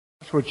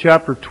Joshua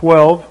chapter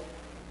 12.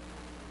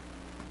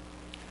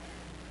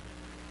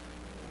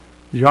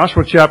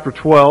 Joshua chapter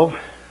 12.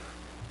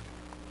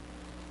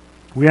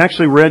 We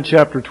actually read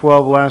chapter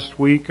 12 last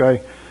week. I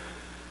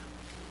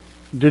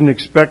didn't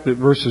expect that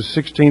verses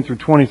 16 through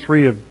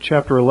 23 of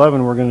chapter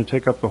 11 were going to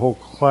take up the whole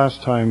class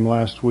time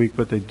last week,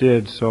 but they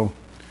did. So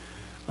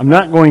I'm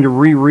not going to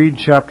reread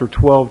chapter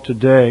 12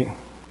 today,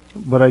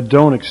 but I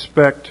don't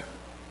expect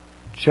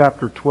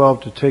chapter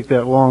 12 to take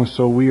that long,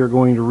 so we are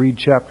going to read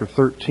chapter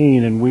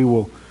 13, and we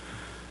will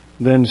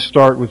then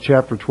start with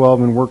chapter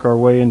 12 and work our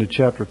way into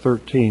chapter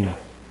 13.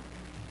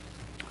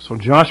 So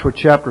Joshua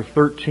chapter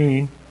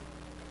 13,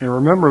 and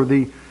remember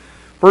the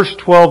first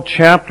 12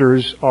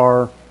 chapters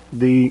are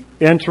the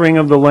entering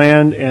of the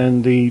land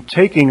and the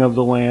taking of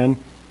the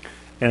land,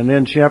 and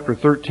then chapter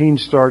 13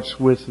 starts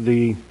with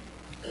the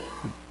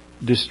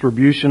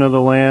distribution of the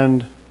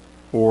land,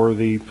 or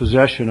the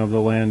possession of the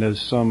land, as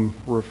some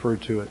refer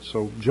to it.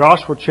 So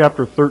Joshua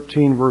chapter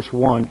 13, verse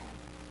 1.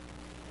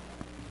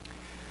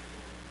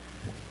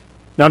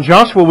 Now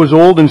Joshua was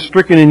old and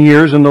stricken in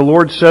years, and the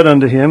Lord said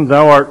unto him,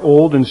 Thou art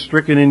old and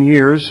stricken in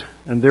years,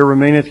 and there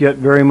remaineth yet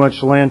very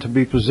much land to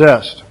be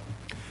possessed.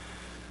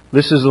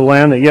 This is the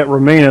land that yet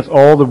remaineth,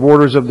 all the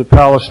borders of the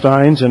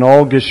Palestines, and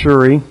all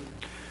Geshuri,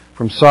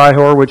 from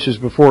Sihor, which is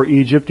before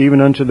Egypt,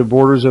 even unto the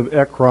borders of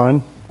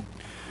Ekron,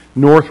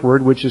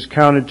 northward, which is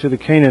counted to the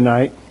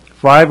Canaanite,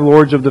 5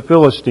 lords of the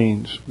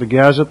Philistines, the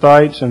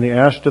Gazathites, and the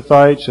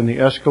Ashtathites, and the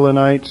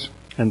Escalonites,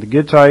 and the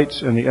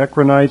Gittites, and the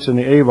Ekronites, and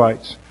the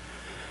Avites.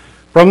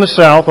 From the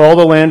south, all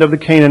the land of the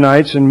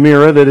Canaanites, and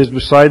Mira, that is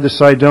beside the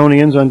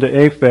Sidonians, unto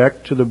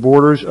Aphek, to the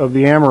borders of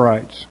the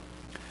Amorites.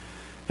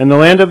 And the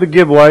land of the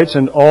Gibeonites,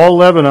 and all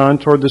Lebanon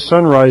toward the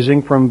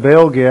sunrising, from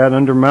Baal-gad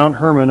under Mount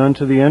Hermon,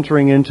 unto the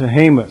entering into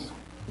Hamath.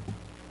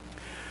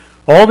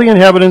 All the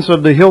inhabitants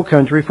of the hill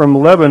country from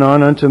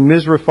Lebanon unto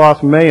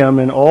Misrephoth-maim,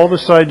 and all the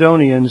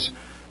Sidonians,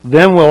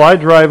 them will I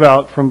drive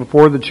out from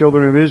before the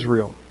children of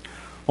Israel.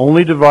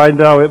 Only divide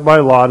thou it by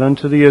lot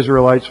unto the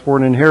Israelites for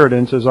an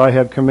inheritance, as I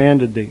have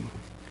commanded thee.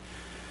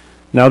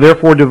 Now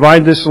therefore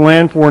divide this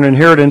land for an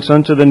inheritance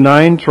unto the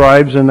 9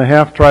 tribes and the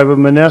half tribe of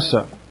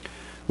Manasseh,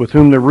 with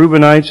whom the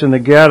Reubenites and the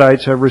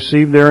Gadites have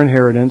received their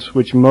inheritance,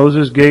 which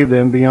Moses gave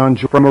them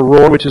beyond from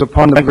Aroer, which is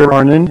upon the river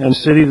Arnon, and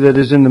city that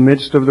is in the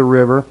midst of the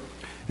river,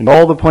 and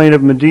all the plain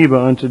of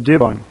Medeba unto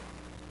Dibon,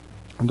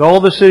 and all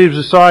the cities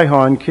of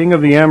Sihon, king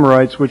of the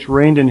Amorites, which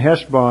reigned in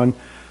Heshbon,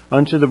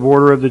 unto the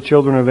border of the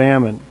children of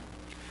Ammon,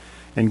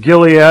 and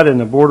Gilead,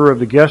 and the border of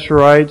the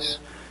Geshurites,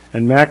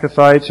 and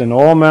Maccathites, and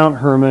all Mount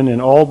Hermon,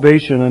 and all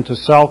Bashan unto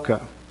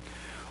Salcah,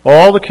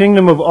 all the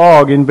kingdom of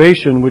Og in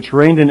Bashan, which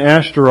reigned in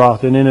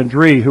Ashtaroth and in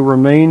Edrei, who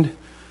remained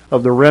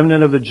of the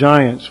remnant of the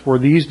giants, for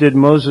these did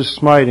Moses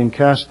smite and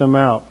cast them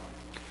out.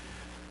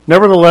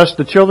 Nevertheless,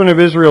 the children of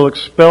Israel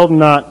expelled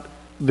not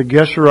the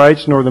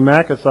Geshurites nor the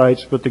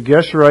Maccathites, but the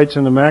Geshurites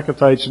and the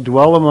Maccathites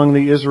dwell among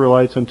the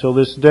Israelites until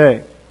this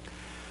day.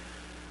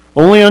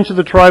 Only unto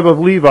the tribe of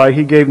Levi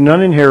he gave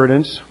none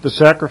inheritance. The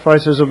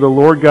sacrifices of the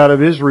Lord God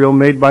of Israel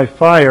made by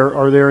fire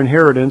are their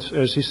inheritance,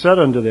 as he said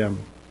unto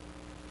them.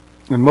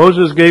 And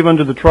Moses gave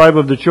unto the tribe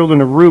of the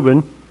children of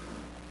Reuben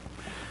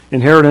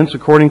inheritance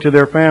according to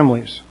their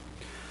families.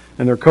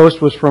 And their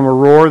coast was from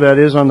Aroer, that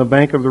is, on the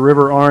bank of the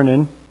river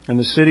Arnon, and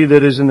the city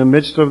that is in the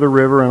midst of the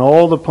river, and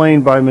all the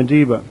plain by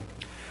Medeba.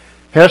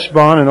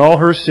 Heshbon and all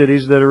her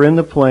cities that are in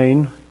the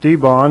plain,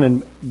 Dibon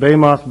and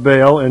Bamoth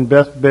Baal and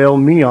Beth Baal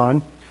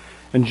Meon,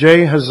 and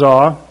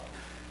Jehazah,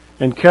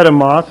 and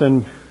Kedemoth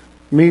and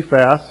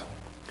Mephath,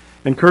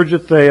 and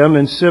Kirjathaim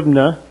and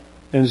Sibnah,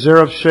 and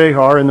Zareth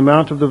Shahar in the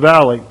mount of the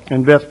valley,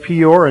 and Beth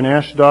Peor and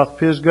Ashdoth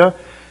Pisgah,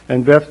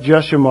 and Beth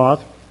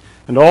Jeshemoth,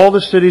 and all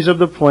the cities of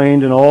the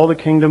plain, and all the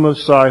kingdom of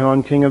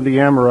Sihon, king of the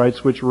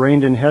Amorites, which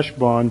reigned in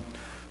Heshbon,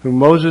 whom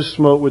Moses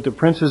smote with the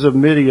princes of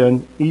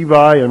Midian,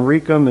 Evi and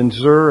Rechem and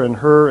Zur and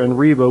Hur and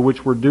Reba,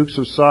 which were dukes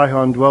of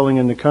Sihon dwelling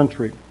in the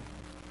country.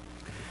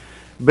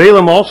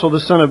 Balaam also the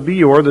son of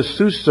Beor, the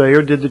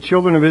soothsayer, did the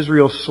children of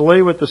Israel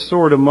slay with the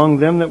sword among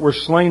them that were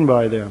slain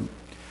by them.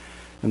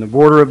 And the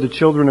border of the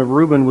children of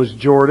Reuben was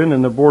Jordan,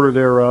 and the border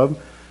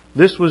thereof.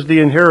 This was the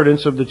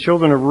inheritance of the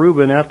children of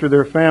Reuben after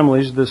their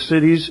families, the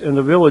cities and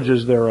the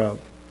villages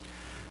thereof.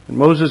 And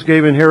Moses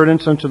gave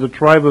inheritance unto the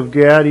tribe of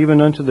Gad, even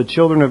unto the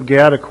children of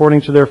Gad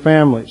according to their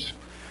families.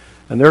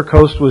 And their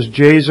coast was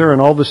Jazer,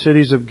 and all the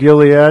cities of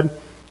Gilead,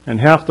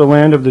 and half the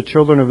land of the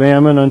children of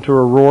Ammon unto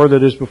Aroer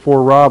that is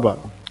before Rabbah.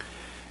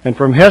 And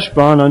from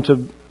Heshbon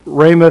unto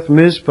Ramoth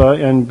Mizpah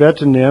and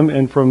Betanim,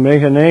 and from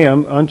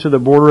Mahanaim unto the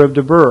border of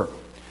Debir.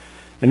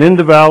 And in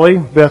the valley,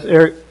 Beth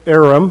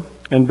Aram,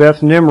 and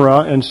Beth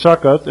Nimrah, and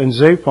Succoth, and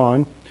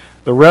Zaphon,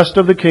 the rest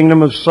of the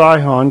kingdom of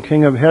Sihon,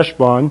 king of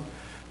Heshbon,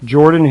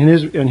 Jordan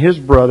and his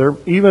brother,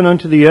 even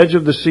unto the edge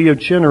of the sea of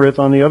Chinnereth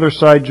on the other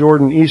side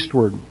Jordan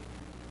eastward.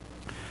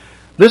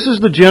 This is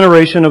the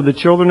generation of the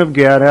children of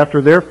Gad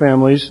after their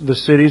families, the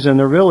cities and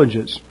their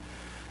villages.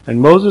 And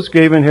Moses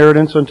gave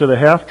inheritance unto the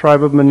half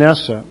tribe of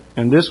Manasseh,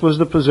 and this was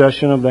the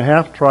possession of the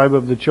half tribe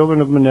of the children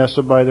of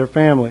Manasseh by their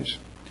families.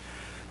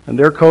 And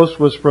their coast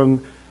was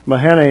from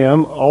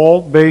Mahanaim,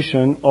 all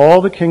Bashan,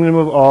 all the kingdom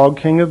of Og,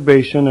 king of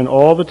Bashan, and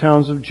all the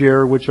towns of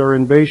Jair, which are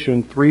in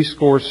Bashan,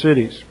 80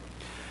 cities.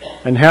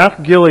 And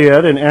half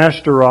Gilead, and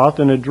Ashtaroth,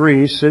 and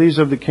Edrei, cities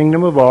of the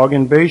kingdom of Og,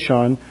 and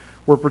Bashan,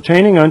 were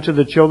pertaining unto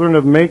the children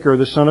of Machir,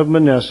 the son of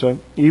Manasseh,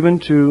 even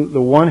to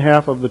the one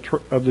half of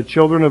the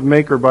children of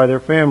Machir by their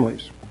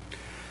families.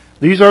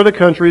 These are the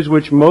countries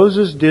which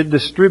Moses did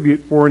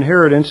distribute for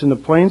inheritance in the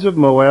plains of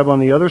Moab on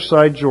the other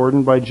side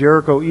Jordan by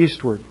Jericho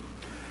eastward.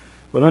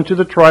 But unto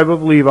the tribe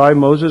of Levi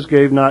Moses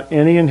gave not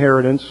any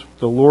inheritance.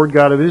 The Lord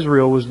God of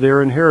Israel was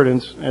their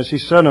inheritance, as he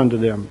said unto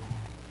them.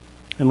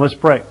 And let's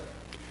pray.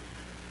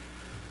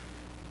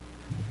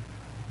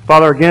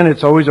 Father, again,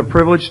 it's always a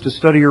privilege to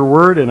study your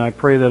word, and I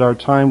pray that our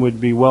time would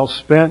be well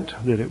spent,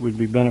 that it would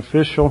be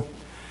beneficial,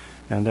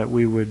 and that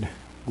we would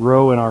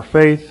grow in our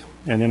faith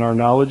and in our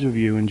knowledge of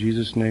you. In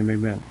Jesus' name,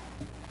 amen.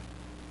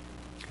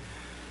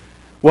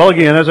 Well,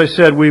 again, as I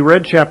said, we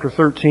read chapter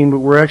 13, but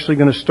we're actually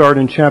going to start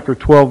in chapter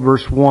 12,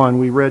 verse 1.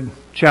 We read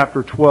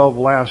chapter 12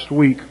 last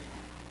week.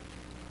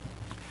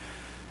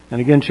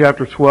 And again,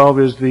 chapter 12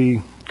 is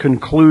the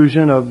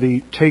conclusion of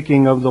the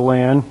taking of the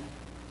land.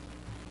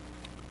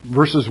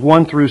 Verses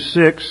 1 through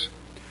 6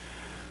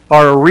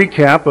 are a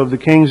recap of the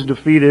kings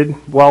defeated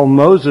while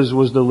Moses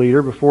was the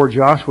leader before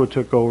Joshua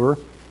took over.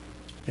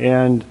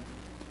 And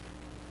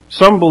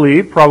some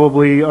believe,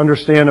 probably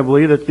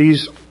understandably, that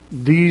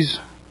these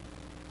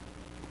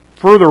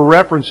further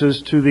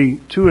references to the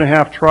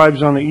 2.5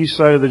 tribes on the east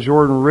side of the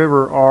Jordan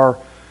River are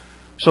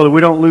so that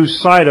we don't lose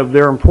sight of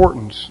their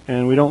importance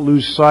and we don't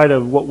lose sight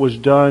of what was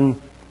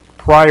done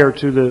prior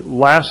to the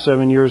last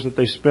 7 years that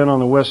they spent on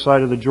the west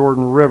side of the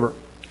Jordan River.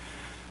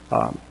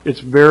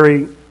 It's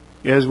very,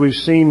 as we've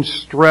seen,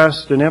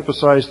 stressed and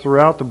emphasized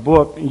throughout the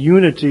book,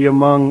 unity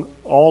among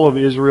all of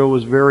Israel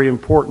was very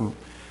important.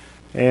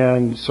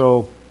 And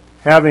so,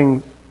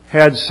 having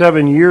had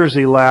 7 years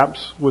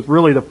elapse, with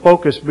really the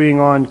focus being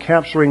on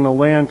capturing the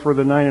land for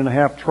the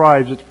 9.5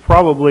 tribes, it's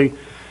probably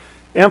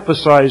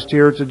emphasized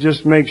here to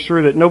just make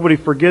sure that nobody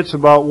forgets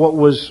about what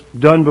was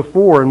done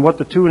before and what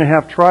the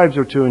 2.5 tribes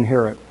are to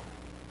inherit.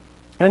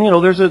 And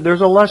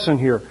there's a lesson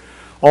here.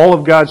 All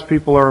of God's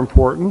people are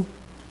important.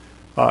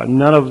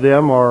 None of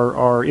them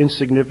are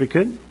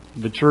insignificant.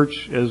 The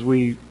church, as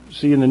we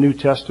see in the New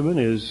Testament,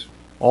 is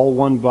all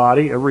one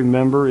body. Every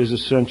member is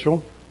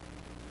essential.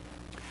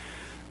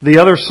 The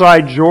other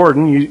side,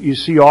 Jordan, you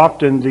see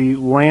often the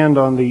land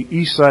on the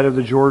east side of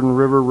the Jordan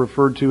River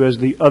referred to as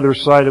the other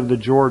side of the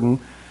Jordan.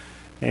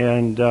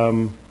 And,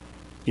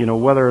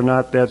 whether or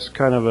not that's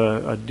kind of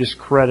a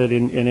discredit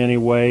in any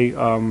way,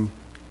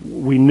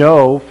 we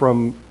know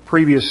from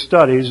previous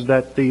studies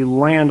that the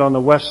land on the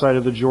west side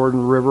of the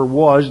Jordan River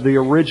was the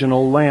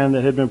original land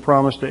that had been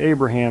promised to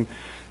Abraham.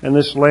 And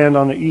this land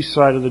on the east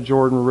side of the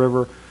Jordan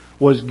River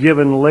was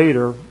given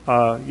later,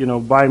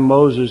 by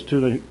Moses to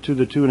the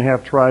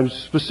 2.5 tribes,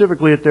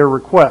 specifically at their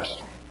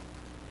request.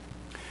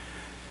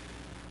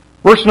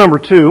 Verse number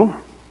 2,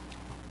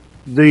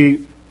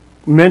 the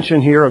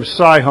mention here of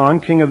Sihon,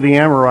 king of the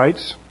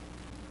Amorites.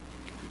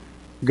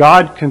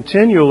 God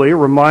continually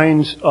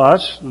reminds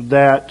us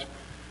that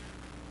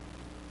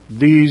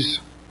these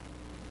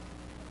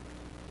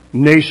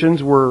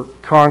nations were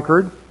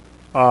conquered.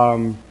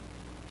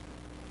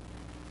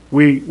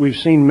 We've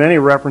seen many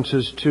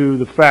references to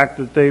the fact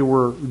that they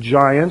were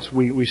giants.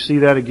 We see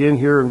that again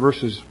here in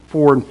verses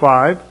 4 and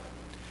 5.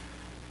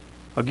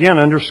 Again,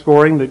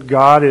 underscoring that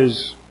God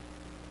is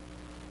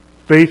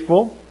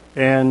faithful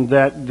and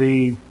that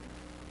the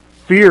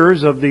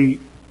fears of the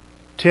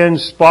 10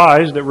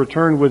 spies that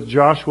returned with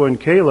Joshua and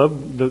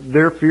Caleb,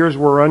 their fears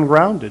were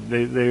ungrounded.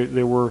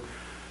 They were,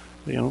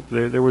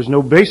 there was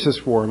no basis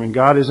for them. And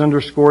God is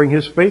underscoring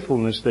His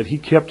faithfulness, that He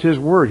kept His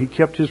word. He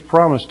kept His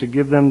promise to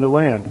give them the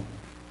land.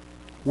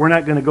 We're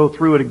not going to go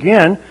through it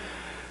again,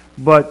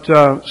 but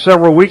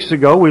several weeks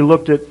ago we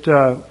looked at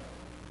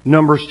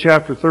Numbers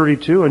chapter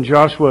 32 and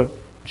Joshua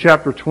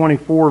chapter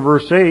 24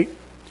 verse 8,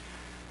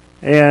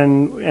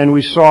 and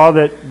we saw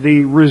that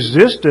the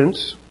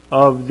resistance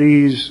of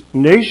these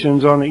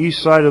nations on the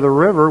east side of the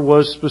river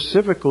was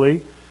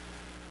specifically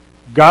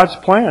God's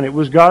plan. It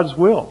was God's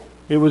will.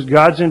 It was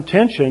God's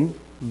intention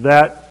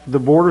that the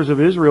borders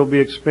of Israel be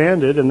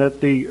expanded and that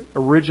the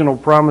original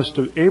promise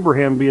to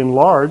Abraham be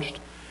enlarged.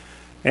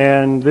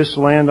 And this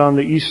land on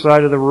the east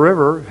side of the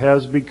river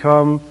has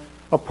become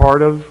a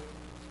part of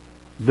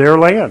their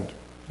land.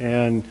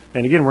 And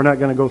again, we're not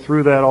going to go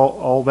through that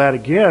all that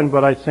again,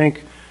 but I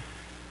think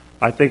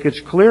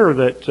it's clear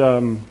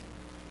that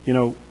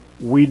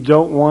we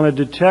don't want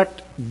to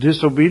detect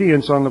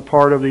disobedience on the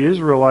part of the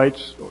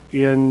Israelites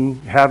in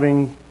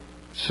having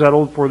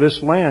settled for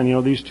this land.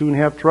 These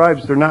 2.5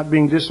 tribes, they're not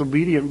being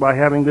disobedient by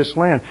having this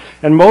land.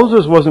 And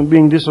Moses wasn't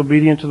being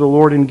disobedient to the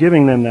Lord in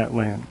giving them that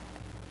land.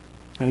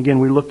 And again,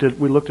 we looked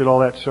at all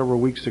that several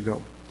weeks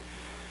ago.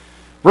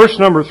 Verse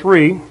number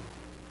 3,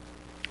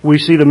 we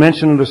see the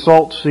mention of the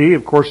Salt Sea.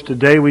 Of course,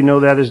 today we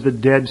know that is the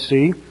Dead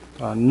Sea.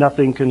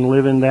 Nothing can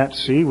live in that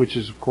sea, which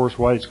is, of course,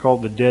 why it's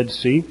called the Dead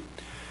Sea.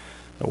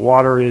 The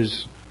water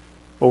is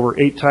over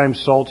 8 times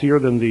saltier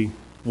than the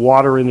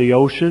water in the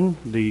ocean.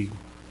 The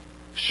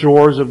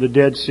shores of the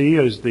Dead Sea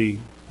is the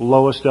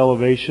lowest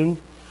elevation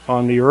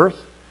on the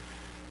earth.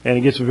 And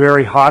it gets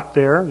very hot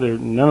there.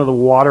 None of the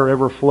water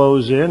ever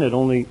flows in.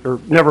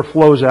 Never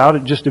flows out.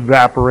 It just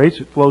evaporates.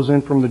 It flows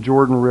in from the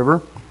Jordan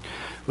River.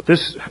 But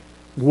this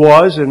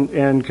was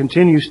and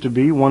continues to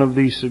be one of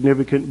the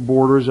significant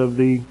borders of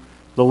the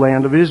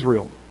land of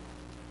Israel.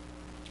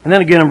 And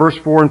then again in verse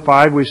 4 and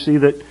 5 we see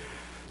that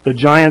the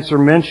giants are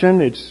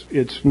mentioned.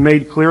 It's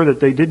made clear that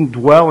they didn't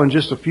dwell in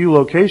just a few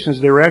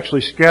locations. They were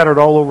actually scattered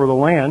all over the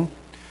land.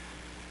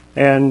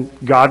 And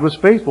God was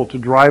faithful to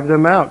drive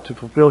them out, to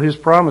fulfill His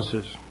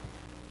promises.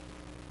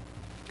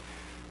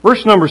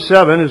 Verse number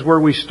 7 is where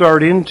we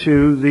start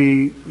into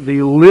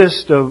the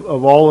list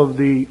of all of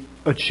the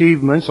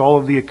achievements, all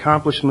of the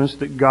accomplishments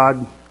that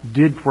God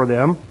did for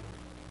them.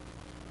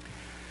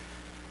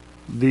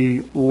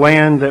 The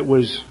land that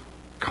was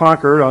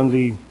conquered on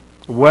the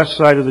west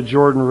side of the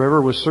Jordan River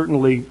was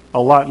certainly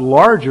a lot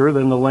larger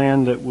than the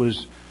land that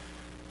was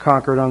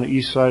conquered on the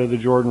east side of the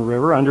Jordan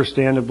River,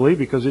 understandably,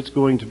 because it's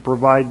going to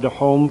provide the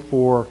home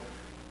for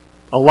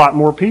a lot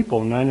more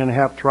people,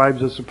 9.5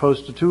 tribes as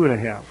opposed to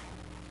 2.5.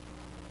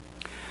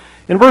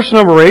 In verse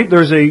number 8,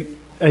 there's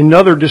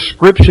another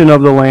description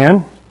of the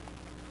land.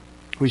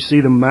 We see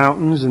the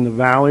mountains and the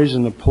valleys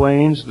and the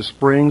plains, the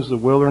springs, the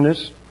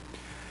wilderness.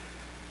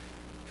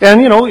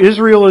 And,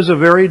 Israel is a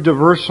very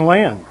diverse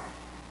land.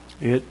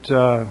 There's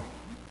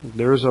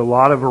a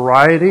lot of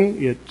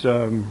variety. It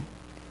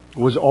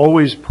was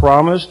always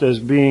promised as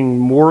being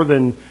more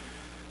than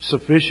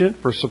sufficient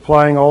for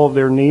supplying all of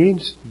their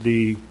needs.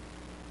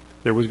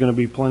 There was going to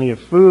be plenty of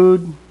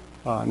food,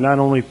 not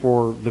only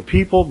for the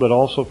people, but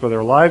also for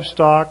their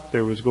livestock.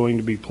 There was going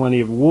to be plenty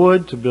of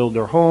wood to build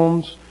their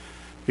homes.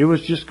 It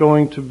was just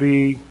going to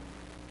be,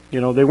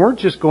 they weren't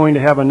just going to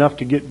have enough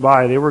to get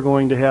by. They were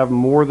going to have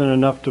more than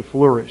enough to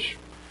flourish.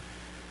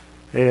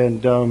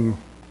 And,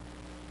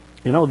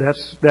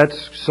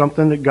 that's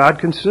something that God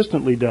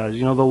consistently does.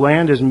 The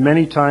land is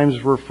many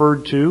times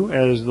referred to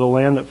as the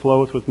land that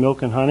floweth with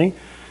milk and honey.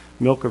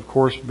 Milk, of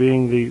course,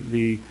 being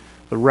the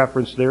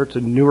reference there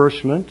to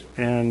nourishment,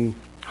 and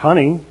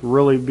honey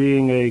really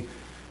being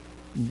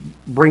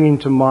bringing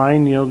to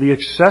mind, the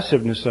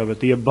excessiveness of it,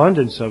 the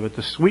abundance of it,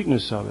 the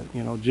sweetness of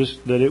it.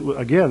 Just that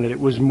that it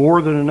was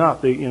more than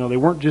enough. They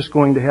weren't just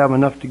going to have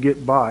enough to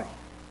get by.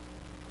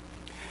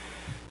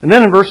 And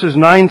then in verses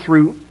 9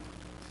 through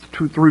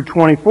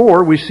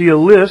 24, we see a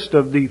list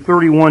of the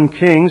 31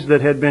 kings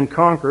that had been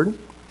conquered.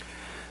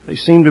 They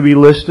seem to be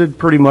listed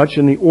pretty much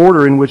in the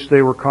order in which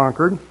they were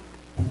conquered.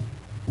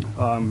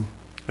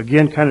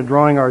 Again, kind of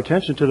drawing our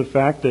attention to the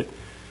fact that,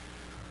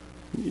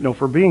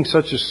 for being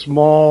such a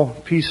small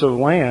piece of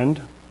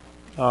land,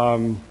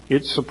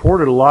 it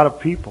supported a lot of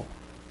people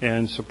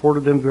and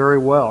supported them very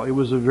well. It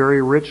was a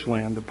very rich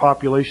land. The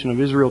population of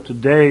Israel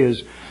today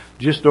is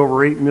just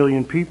over 8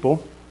 million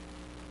people.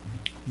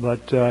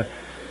 But,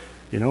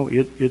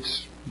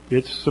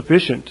 it's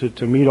sufficient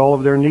to meet all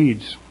of their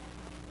needs.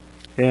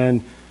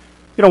 And,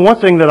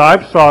 one thing that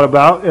I've thought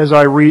about as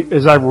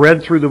I've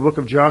read through the book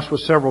of Joshua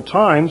several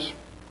times,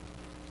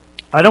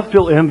 I don't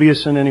feel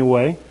envious in any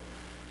way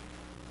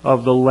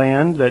of the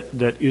land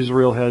that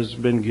Israel has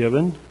been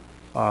given.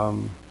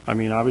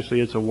 Obviously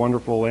it's a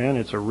wonderful land.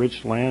 It's a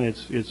rich land.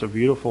 It's a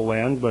beautiful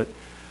land. But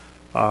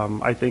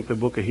I think the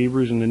book of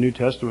Hebrews in the New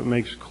Testament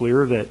makes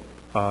clear that,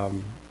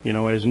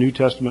 as New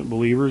Testament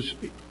believers,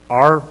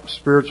 our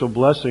spiritual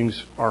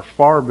blessings are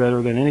far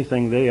better than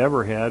anything they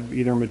ever had,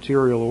 either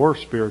material or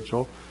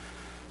spiritual.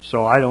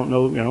 So I don't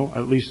know,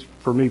 at least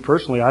for me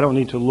personally, I don't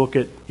need to look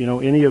at,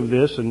 any of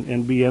this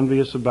and be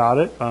envious about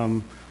it.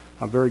 I'm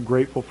very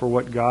grateful for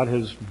what God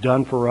has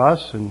done for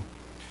us, and,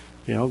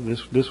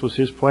 this was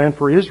His plan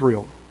for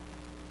Israel.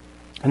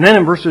 And then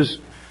in verses,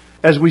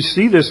 as we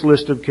see this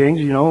list of kings,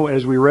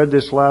 as we read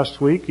this last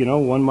week,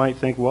 one might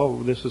think, well,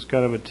 this is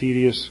kind of a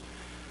tedious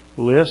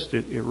list.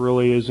 It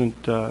really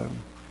isn't,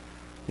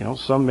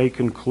 some may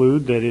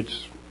conclude that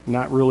it's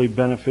not really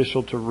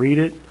beneficial to read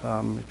it.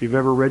 If you've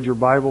ever read your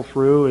Bible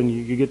through and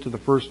you get to the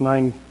first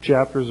 9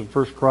 chapters of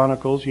 1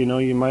 Chronicles, you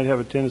might have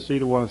a tendency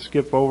to want to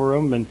skip over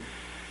them, and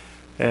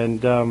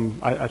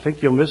I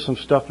think you'll miss some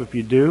stuff if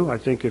you do. I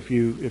think if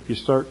you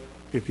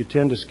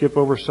tend to skip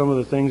over some of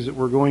the things that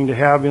we're going to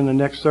have in the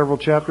next several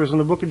chapters in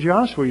the book of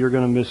Joshua, you're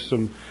going to miss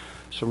some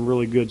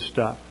really good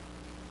stuff.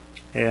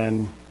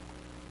 And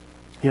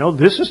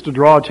this is to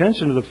draw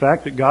attention to the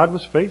fact that God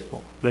was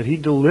faithful, that He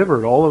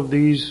delivered all of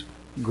these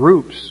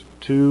groups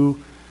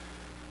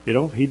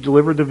He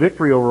delivered the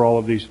victory over all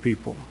of these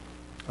people.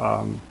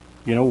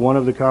 One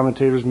of the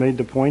commentators made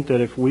the point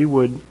that if we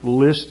would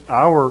list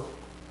our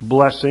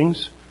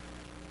blessings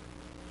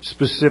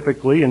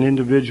specifically and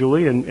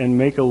individually and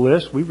make a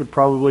list, we would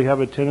probably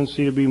have a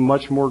tendency to be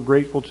much more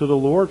grateful to the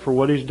Lord for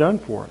what He's done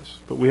for us.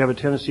 But we have a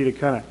tendency to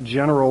kind of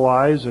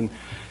generalize and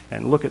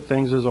look at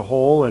things as a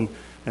whole, and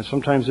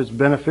sometimes it's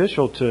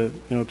beneficial to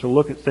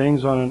look at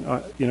things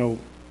on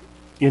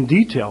in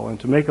detail and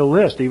to make a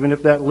list, even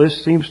if that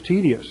list seems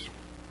tedious.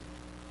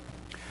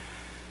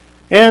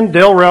 And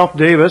Dale Ralph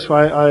Davis,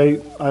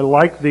 I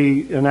like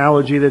the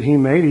analogy that he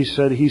made. He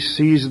said he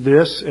sees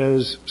this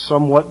as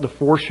somewhat the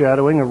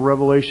foreshadowing of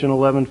Revelation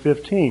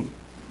 11:15,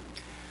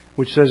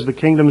 which says, "The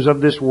kingdoms of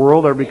this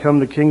world are become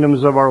the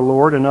kingdoms of our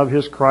Lord and of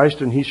His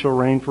Christ, and He shall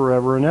reign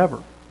forever and ever."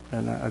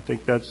 And I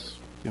think that's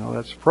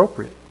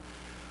appropriate.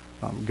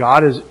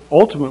 God is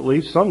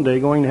ultimately someday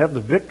going to have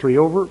the victory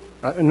over,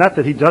 not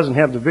that He doesn't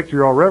have the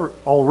victory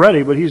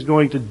already, but He's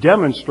going to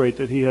demonstrate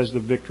that He has the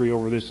victory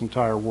over this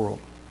entire world.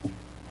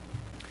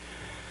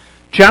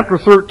 Chapter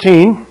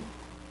 13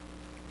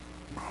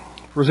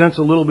 presents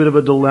a little bit of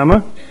a dilemma.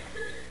 It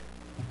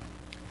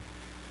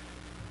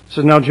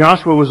says, "Now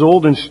Joshua was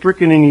old and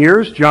stricken in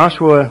years."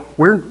 Joshua,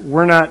 we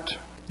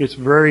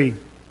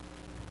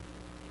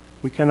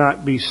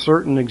cannot be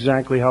certain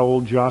exactly how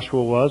old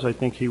Joshua was. I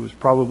think he was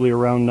probably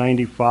around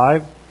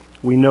 95.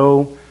 We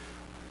know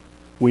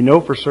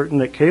for certain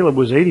that Caleb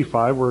was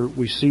 85, where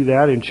we see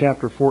that in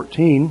chapter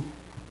 14.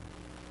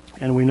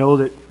 And we know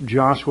that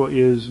Joshua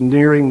is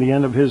nearing the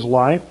end of his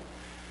life.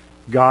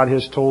 God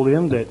has told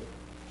him that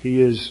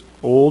he is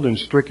old and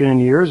stricken in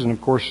years, and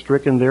of course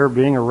stricken there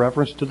being a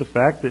reference to the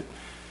fact that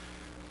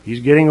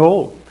he's getting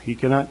old. He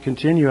cannot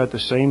continue at the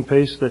same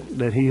pace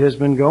that he has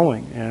been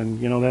going.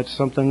 And that's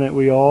something that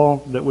we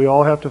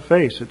all have to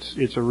face.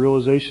 It's a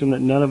realization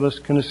that none of us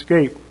can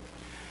escape.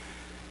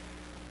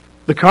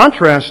 The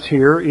contrast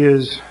here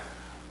is,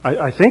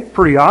 I think,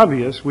 pretty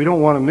obvious. We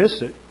don't want to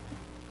miss it.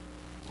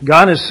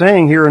 God is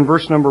saying here in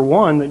verse number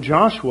 1 that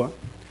Joshua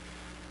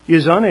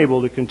is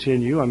unable to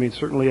continue. I mean,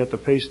 certainly at the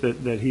pace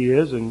that he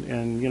is,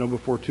 and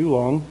before too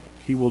long,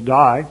 he will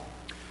die.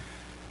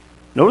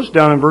 Notice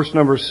down in verse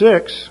number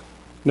 6,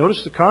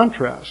 notice the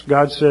contrast.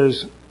 God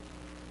says,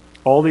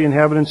 "All the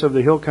inhabitants of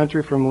the hill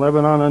country from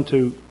Lebanon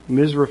unto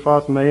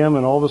Mizrephoth-Maim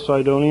and all the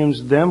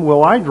Sidonians, them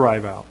will I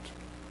drive out."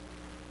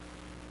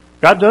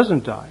 God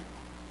doesn't die.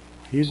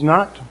 He's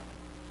not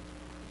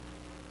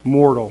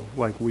mortal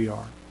like we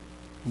are.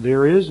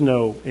 There is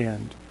no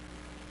end.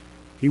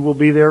 He will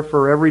be there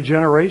for every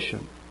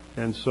generation.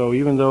 And so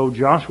even though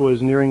Joshua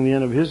is nearing the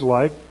end of his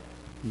life,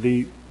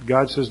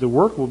 God says the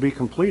work will be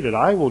completed.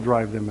 I will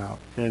drive them out.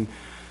 And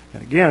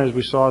again, as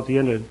we saw at the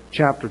end of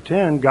chapter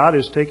 10, God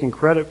is taking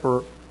credit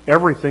for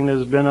everything that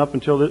has been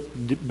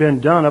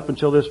done up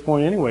until this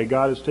point anyway.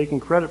 God is taking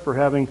credit for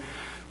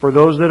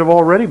those that have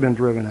already been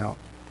driven out.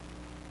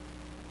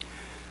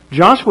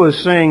 Joshua is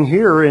saying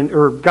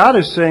here, God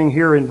is saying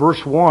here in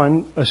verse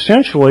 1,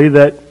 essentially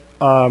that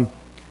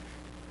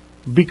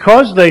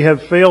because they have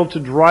failed to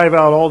drive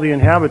out all the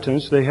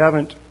inhabitants, they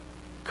haven't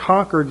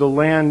conquered the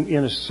land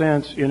in a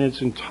sense in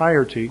its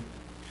entirety,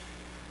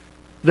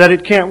 that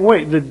it can't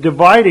wait. The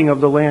dividing of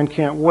the land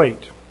can't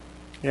wait.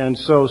 And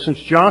so since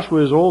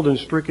Joshua is old and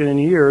stricken in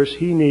years,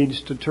 he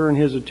needs to turn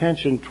his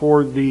attention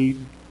toward the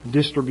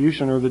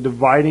distribution or the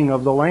dividing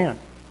of the land.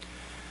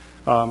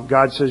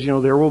 God says,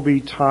 there will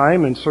be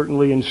time and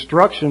certainly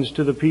instructions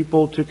to the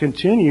people to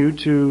continue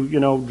to,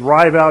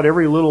 drive out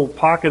every little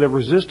pocket of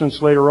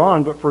resistance later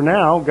on. But for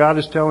now, God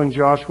is telling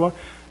Joshua,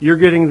 you're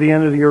getting the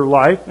end of your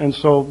life, and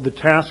so the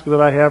task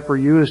that I have for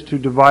you is to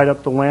divide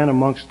up the land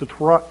amongst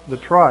the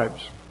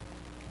tribes.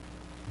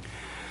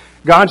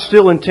 God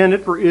still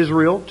intended for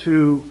Israel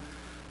to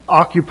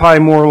occupy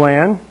more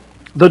land.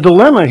 The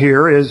dilemma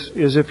here is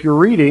if you're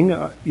reading,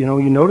 you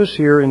notice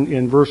here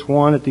in verse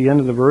 1 at the end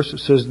of the verse,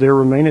 it says, "There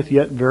remaineth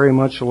yet very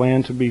much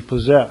land to be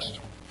possessed."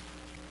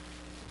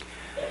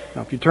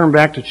 Now if you turn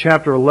back to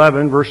chapter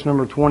 11, verse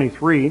number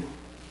 23, it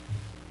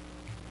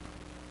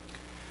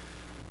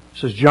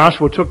says,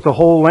 "Joshua took the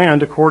whole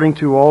land according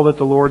to all that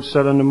the Lord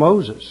said unto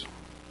Moses."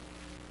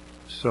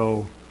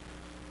 So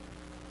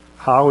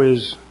how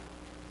is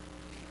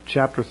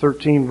chapter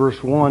 13,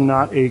 verse 1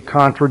 not a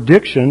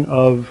contradiction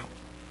of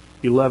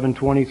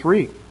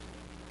 11:23? It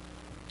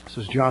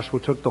says Joshua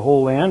took the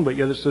whole land, but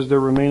yet it says there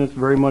remaineth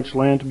very much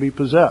land to be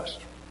possessed.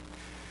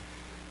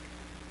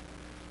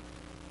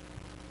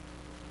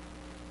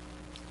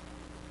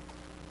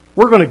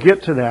 We're going to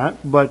get to that,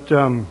 but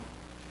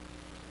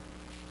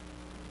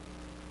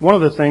one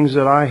of the things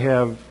that I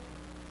have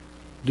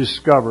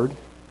discovered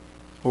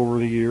over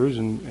the years,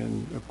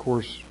 and of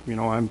course,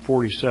 I'm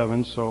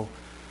 47, so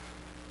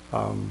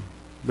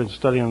been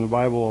studying the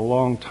Bible a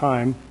long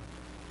time.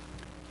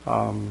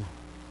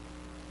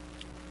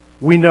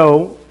 We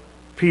know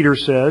Peter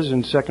says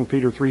in 2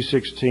 Peter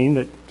 3:16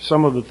 that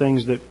some of the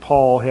things that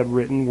Paul had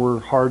written were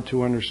hard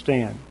to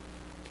understand.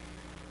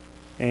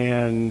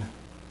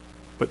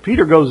 But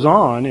Peter goes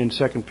on in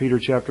 2 Peter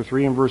chapter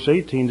 3 and verse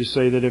 18 to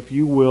say that if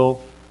you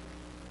will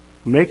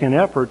make an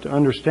effort to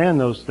understand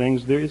those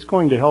things, it's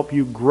going to help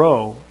you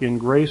grow in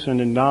grace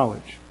and in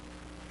knowledge.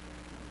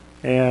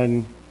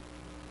 And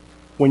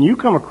when you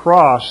come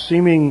across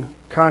seeming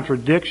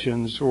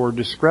contradictions or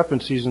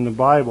discrepancies in the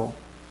Bible,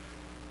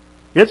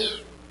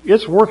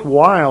 it's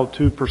worthwhile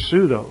to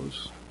pursue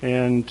those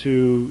and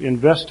to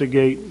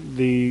investigate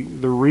the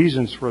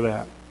reasons for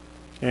that.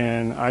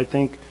 And I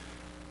think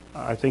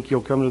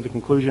you'll come to the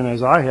conclusion,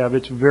 as I have,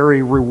 it's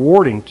very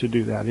rewarding to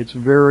do that. It's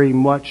very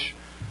much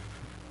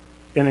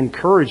an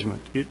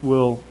encouragement. It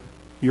will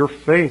your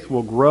faith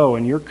will grow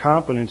and your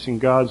confidence in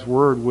God's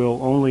Word will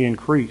only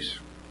increase.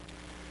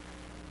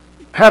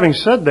 Having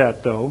said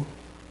that, though,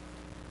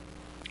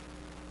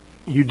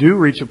 you do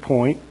reach a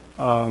point,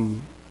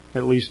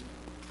 at least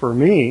for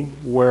me,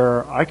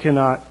 where I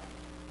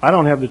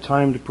don't have the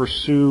time to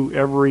pursue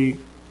every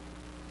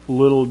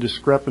little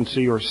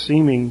discrepancy or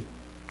seeming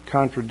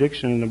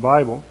contradiction in the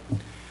Bible.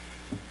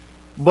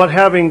 But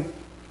having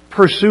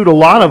pursued a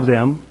lot of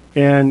them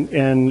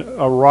and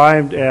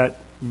arrived at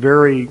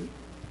very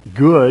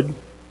good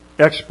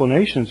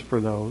explanations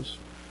for those,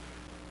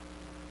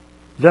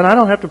 then I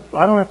don't have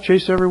to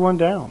chase everyone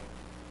down.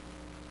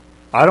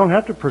 I don't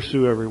have to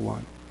pursue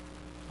everyone.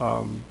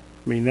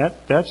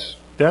 That's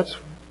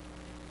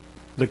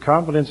the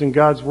confidence in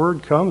God's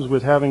Word comes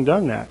with having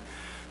done that.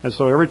 And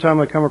so every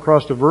time I come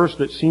across a verse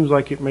that seems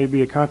like it may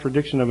be a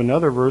contradiction of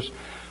another verse,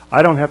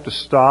 I don't have to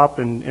stop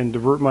and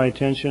divert my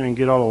attention and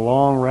get on a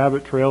long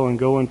rabbit trail and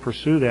go and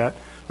pursue that.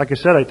 Like I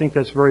said, I think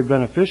that's very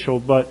beneficial,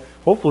 but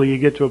hopefully you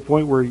get to a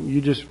point where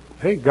you just,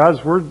 hey,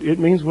 God's Word, it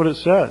means what it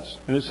says,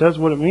 and it says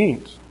what it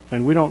means.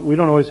 And we don't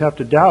always have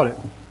to doubt it.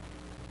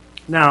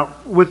 Now,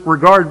 with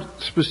regard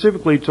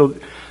specifically to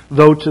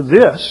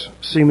this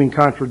seeming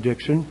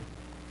contradiction,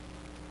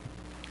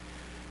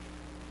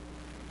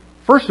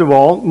 first of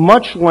all,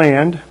 much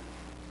land,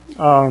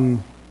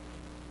 the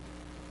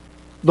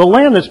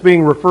land that's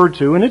being referred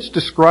to, and it's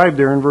described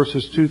there in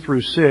verses 2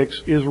 through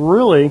 6, is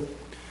really,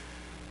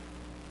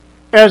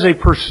 as a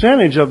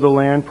percentage of the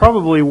land,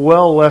 probably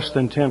well less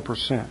than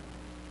 10%.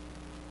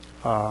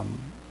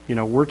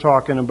 We're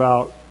talking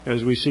about,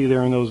 as we see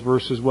there in those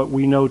verses, what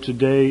we know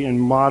today in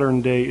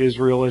modern day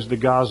Israel as the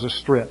Gaza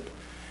Strip.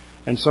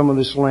 And some of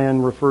this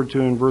land referred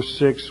to in verse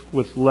 6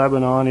 with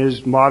Lebanon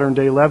is modern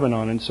day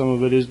Lebanon, and some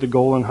of it is the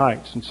Golan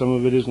Heights, and some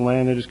of it is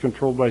land that is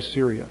controlled by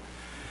Syria.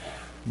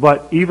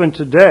 But even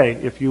today,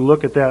 if you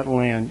look at that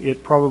land,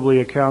 it probably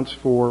accounts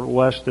for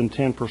less than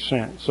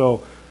 10%.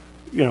 So,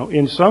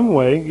 in some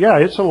way, yeah,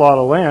 it's a lot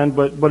of land,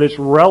 but it's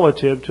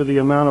relative to the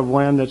amount of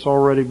land that's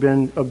already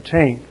been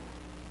obtained.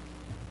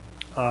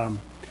 There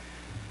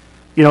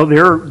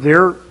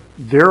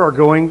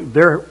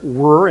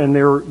were and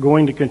there are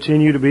going to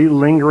continue to be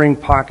lingering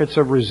pockets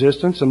of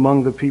resistance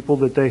among the people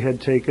that they had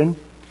taken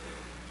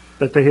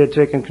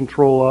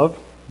control of.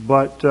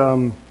 But,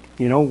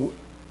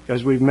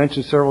 as we've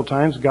mentioned several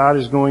times, God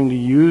is going to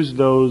use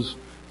those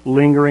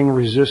lingering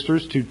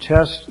resistors to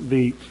test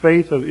the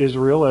faith of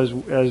Israel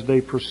as they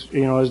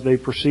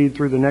proceed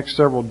through the next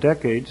several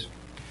decades.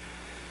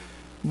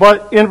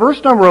 But in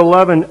verse number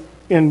 11,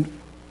 in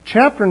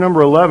chapter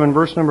number 11,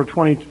 verse number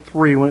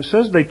 23, when it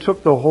says they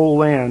took the whole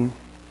land,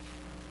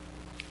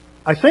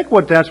 I think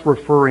what that's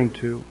referring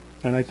to,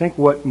 and I think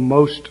what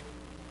most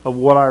of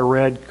what I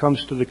read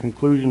comes to the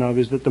conclusion of,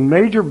 is that the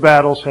major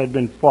battles had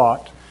been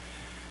fought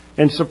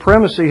and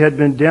supremacy had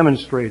been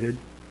demonstrated,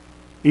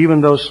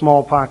 even though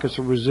small pockets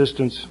of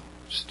resistance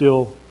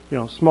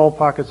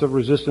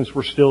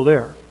were still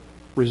there.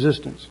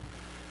 Resistance.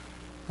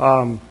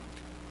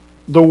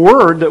 The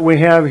word that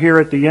we have here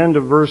at the end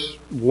of verse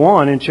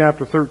 1 in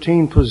chapter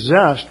 13,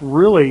 possessed,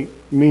 really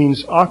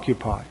means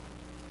occupy.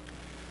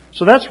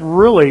 So that's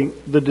really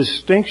the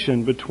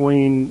distinction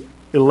between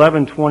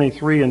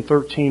 11:23 and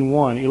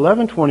 13:1.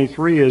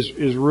 11:23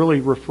 is really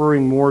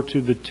referring more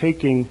to the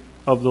taking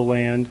of the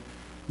land,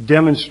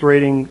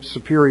 demonstrating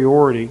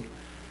superiority,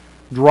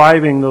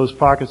 driving those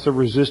pockets of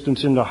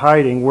resistance into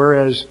hiding,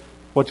 whereas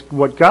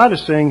what God is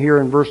saying here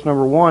in verse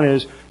number 1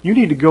 is you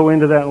need to go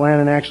into that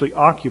land and actually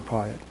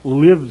occupy it,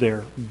 live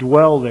there,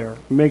 dwell there,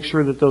 make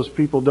sure that those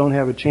people don't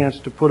have a chance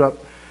to put up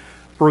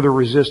further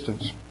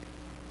resistance.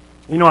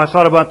 I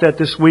thought about that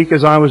this week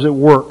as I was at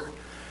work.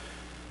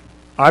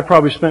 I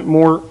probably spent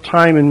more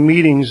time in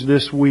meetings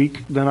this week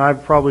than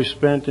I've probably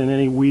spent in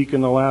any week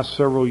in the last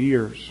several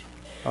years.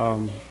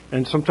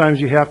 And sometimes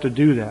you have to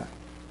do that.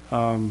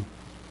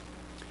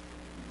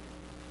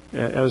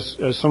 As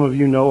some of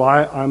you know,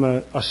 I'm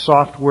a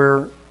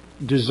software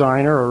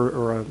designer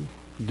or a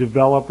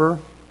developer,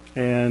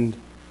 and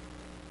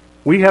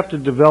we have to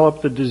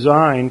develop the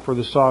design for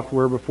the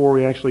software before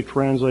we actually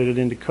translate it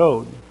into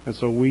code. And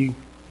so we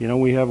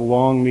have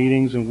long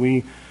meetings and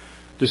we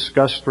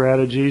discuss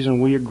strategies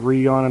and we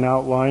agree on an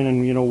outline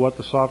and what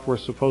the software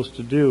is supposed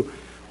to do.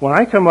 When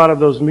I come out of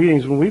those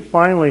meetings, when we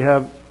finally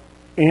have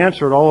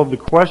answered all of the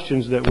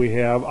questions that we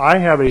have, I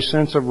have a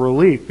sense of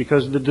relief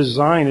because the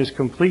design is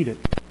completed.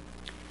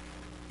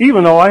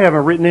 Even though I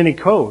haven't written any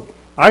code,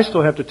 I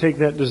still have to take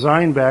that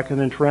design back and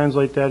then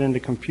translate that into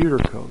computer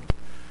code.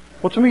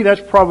 Well, to me,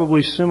 that's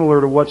probably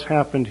similar to what's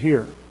happened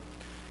here.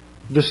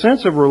 The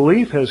sense of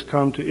relief has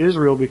come to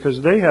Israel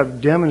because they have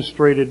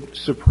demonstrated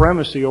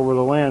supremacy over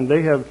the land.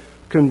 They have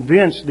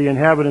convinced the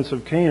inhabitants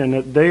of Canaan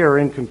that they are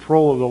in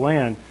control of the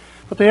land,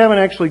 but they haven't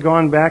actually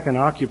gone back and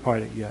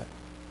occupied it yet.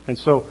 And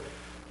so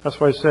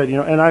that's why I said,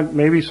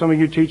 maybe some of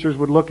you teachers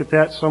would look at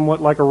that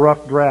somewhat like a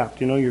rough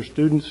draft. Your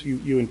students,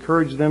 you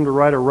encourage them to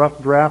write a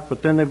rough draft,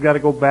 but then they've got to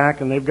go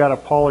back and they've got to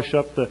polish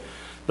up the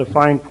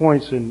fine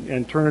points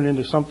and turn it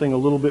into something a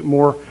little bit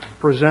more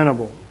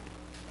presentable.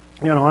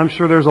 I'm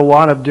sure there's a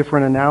lot of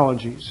different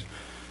analogies.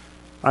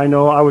 I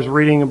know I was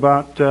reading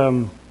about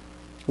World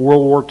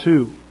War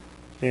II,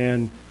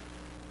 and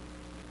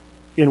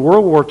in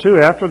World War II,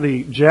 after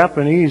the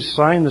Japanese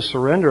signed the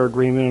surrender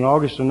agreement in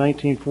August of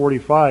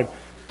 1945,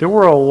 there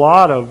were a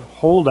lot of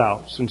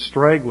holdouts and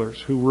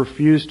stragglers who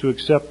refused to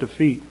accept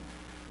defeat,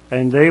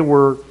 and they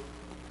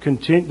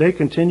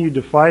continued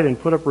to fight and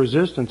put up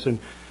resistance, and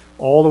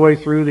all the way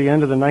through the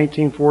end of the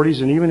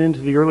 1940s and even into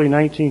the early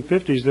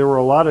 1950s, there were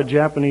a lot of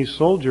Japanese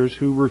soldiers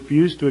who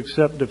refused to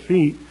accept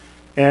defeat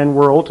and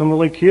were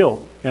ultimately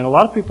killed. And a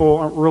lot of people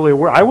aren't really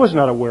aware. I was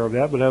not aware of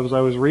that, but as I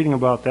was reading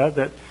about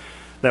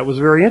that was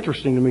very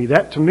interesting to me.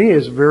 That to me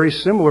is very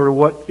similar to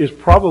what is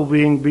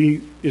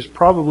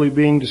probably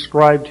being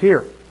described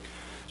here.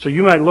 So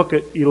you might look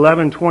at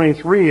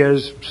 11:23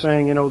 as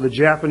saying, the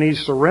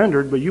Japanese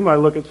surrendered, but you might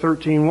look at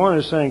 13:1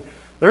 as saying,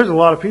 there's a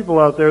lot of people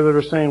out there that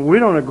are saying, we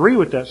don't agree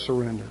with that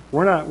surrender.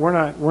 We're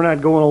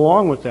not going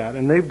along with that,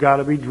 and they've got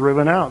to be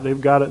driven out.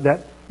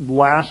 That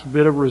last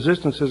bit of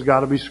resistance has got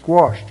to be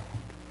squashed.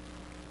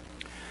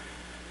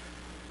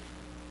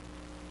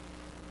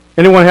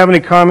 Anyone have any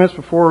comments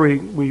before we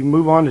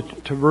move on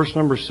to verse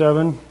number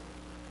 7?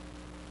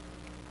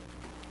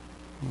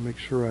 I'll make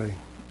sure I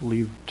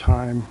leave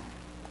time.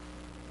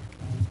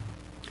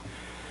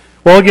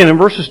 Well, again, in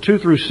verses 2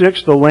 through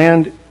 6, the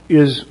land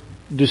is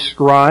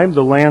described.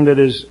 The land that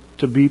is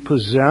to be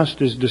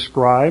possessed is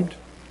described.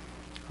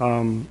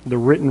 The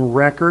written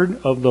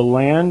record of the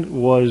land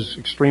was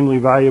extremely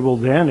valuable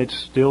then. It's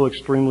still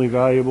extremely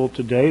valuable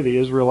today. The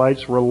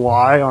Israelites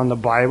rely on the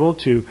Bible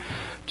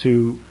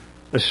to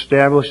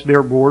establish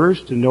their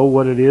borders, to know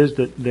what it is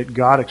that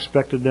God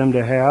expected them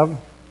to have.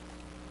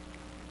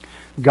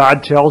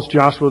 God tells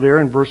Joshua there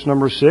in verse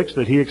number 6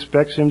 that He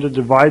expects him to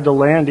divide the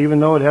land even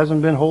though it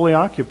hasn't been wholly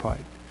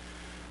occupied.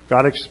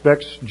 God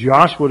expects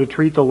Joshua to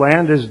treat the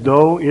land as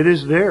though it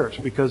is theirs,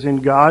 because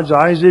in God's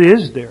eyes it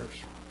is theirs.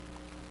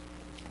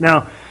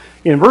 Now,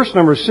 in verse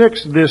number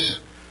 6,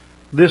 this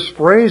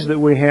phrase that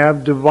we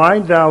have,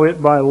 divide thou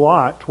it by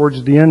lot,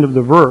 towards the end of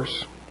the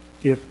verse,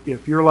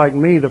 if you're like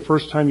me, the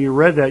first time you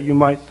read that, you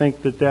might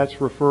think that that's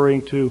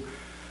referring to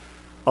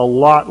a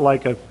lot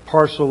like a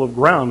parcel of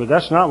ground, but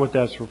that's not what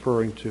that's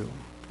referring to.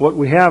 What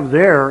we have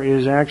there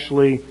is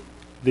actually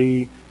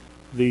the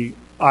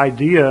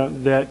idea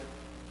that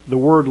the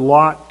word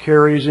lot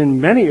carries in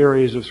many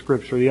areas of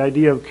Scripture, the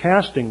idea of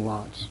casting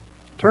lots.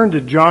 Turn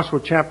to Joshua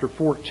chapter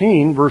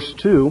 14, verse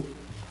 2.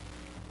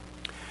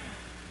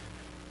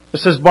 It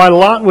says, by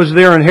lot was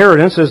their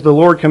inheritance, as the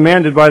Lord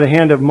commanded by the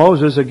hand of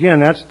Moses. Again,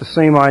 that's the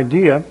same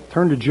idea.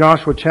 Turn to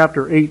Joshua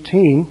chapter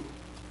 18,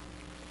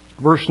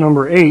 verse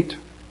number 8. It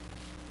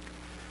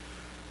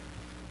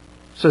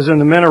says, and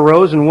the men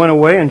arose and went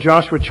away, and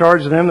Joshua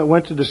charged them that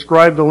went to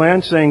describe the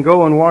land, saying,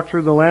 go and walk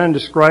through the land and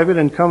describe it,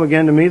 and come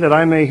again to me, that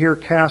I may here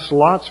cast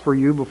lots for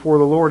you before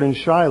the Lord in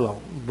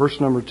Shiloh. Verse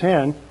number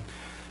 10,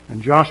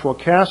 and Joshua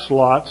cast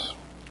lots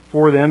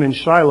for them in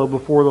Shiloh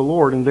before the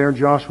Lord, and there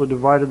Joshua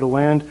divided the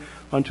land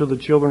unto the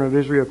children of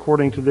Israel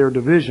according to their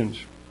divisions.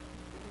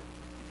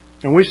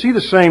 And we see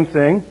the same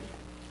thing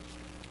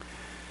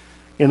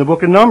in the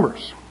book of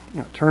Numbers.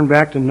 Now, turn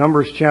back to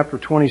Numbers chapter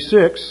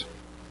 26.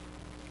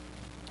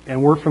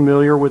 And we're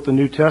familiar with the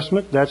New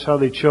Testament. That's how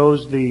they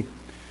chose the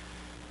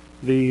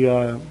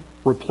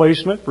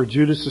replacement for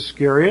Judas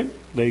Iscariot.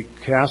 They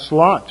cast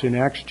lots in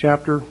Acts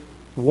chapter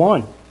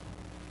 1.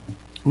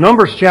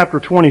 Numbers chapter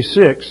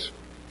 26.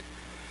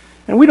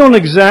 And we don't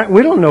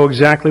know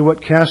exactly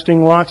what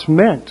casting lots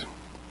meant.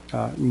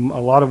 A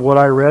lot of what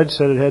I read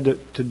said it had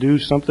to do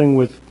something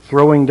with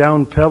throwing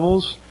down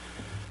pebbles.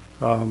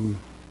 We're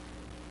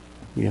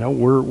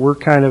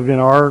kind of in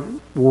our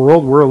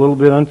world, we're a little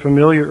bit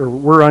unfamiliar, or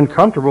we're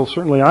uncomfortable.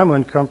 Certainly I'm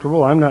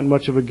uncomfortable. I'm not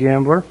much of a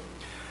gambler.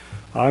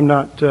 I'm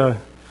not, I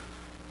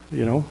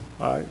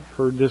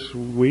heard this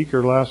week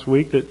or last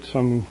week that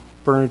some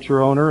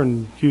furniture owner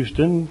in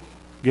Houston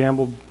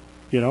gambled,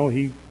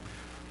 he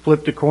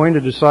flipped a coin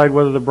to decide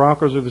whether the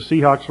Broncos or the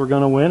Seahawks were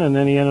going to win, and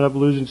then he ended up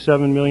losing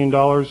 $7 million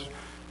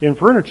in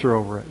furniture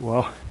over it.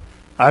 Well,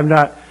 I'm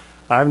not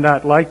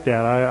like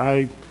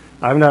that.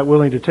 I'm not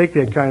willing to take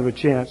that kind of a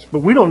chance. But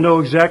we don't know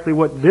exactly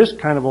what this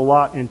kind of a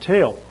lot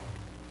entailed.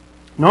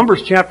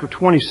 Numbers chapter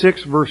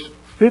 26, verse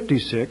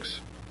 56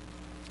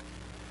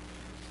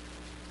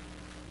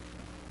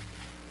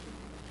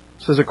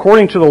 says,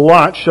 according to the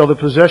lot shall the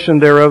possession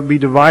thereof be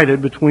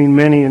divided between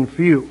many and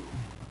few.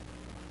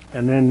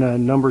 And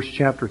then Numbers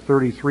chapter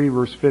 33,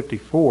 verse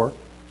 54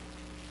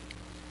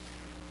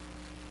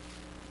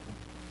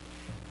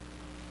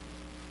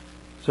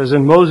 says,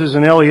 and Moses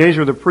and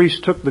Eleazar the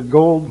priest took the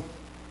gold,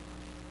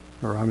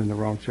 or I'm in the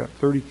wrong chapter,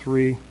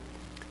 33,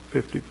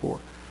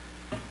 54.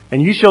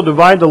 And ye shall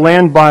divide the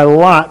land by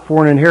lot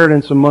for an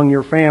inheritance among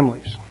your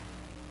families.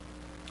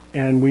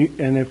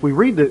 And if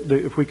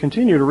we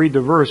continue to read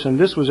the verse, and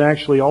this was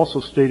actually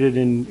also stated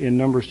in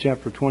Numbers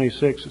chapter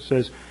 26, it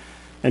says,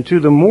 and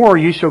to the more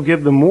ye shall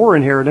give the more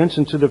inheritance,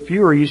 and to the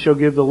fewer ye shall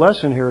give the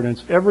less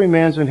inheritance. Every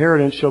man's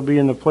inheritance shall be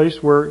in the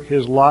place where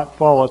his lot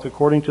falleth,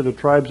 according to the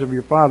tribes of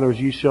your fathers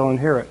ye shall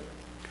inherit.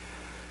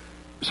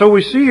 So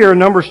we see here in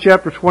Numbers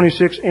chapter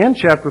 26 and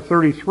chapter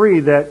 33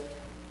 that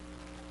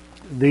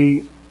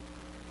the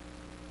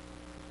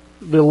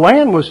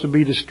land was to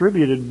be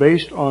distributed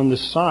based on the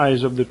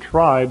size of the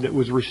tribe that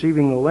was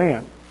receiving the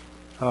land.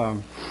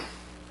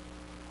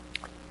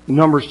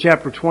 Numbers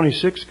chapter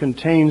 26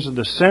 contains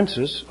the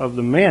census of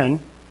the men,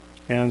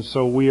 and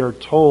so we are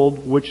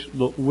told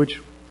which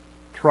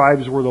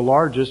tribes were the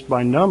largest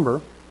by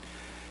number.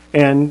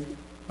 And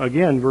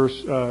again,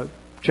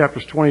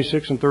 chapters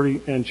 26 and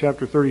 30 and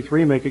chapter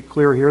 33 make it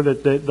clear here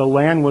that the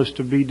land was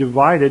to be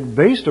divided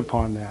based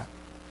upon that,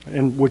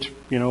 and which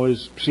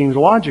seems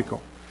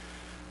logical.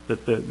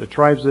 That the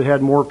tribes that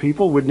had more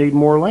people would need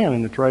more land,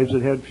 and the tribes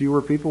that had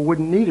fewer people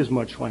wouldn't need as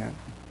much land.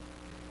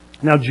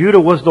 Now, Judah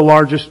was the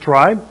largest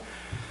tribe.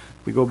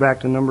 We go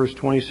back to Numbers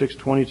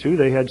 26:22.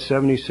 They had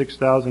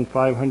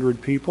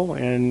 76,500 people,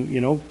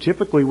 and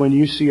typically when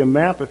you see a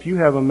map, if you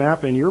have a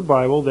map in your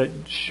Bible that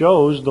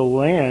shows the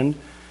land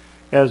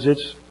as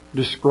it's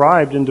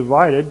described and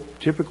divided,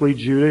 typically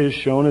Judah is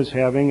shown as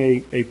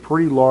having a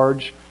pretty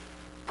large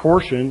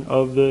portion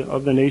of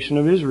the nation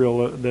of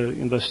Israel,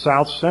 the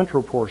south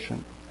central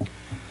portion.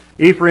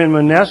 Ephraim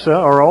and Manasseh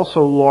are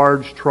also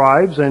large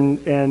tribes,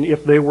 and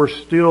if they were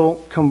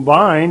still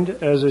combined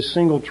as a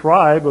single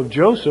tribe of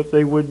Joseph,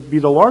 they would be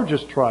the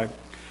largest tribe.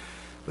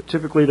 But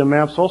typically the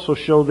maps also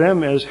show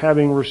them as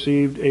having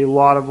received a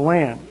lot of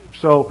land.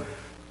 So,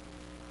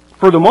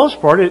 for the most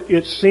part,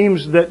 it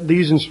seems that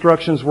these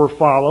instructions were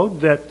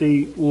followed, that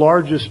the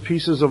largest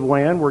pieces of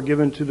land were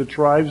given to the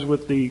tribes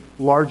with the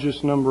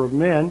largest number of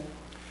men.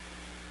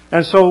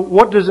 And so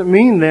what does it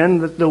mean then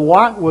that the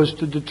lot was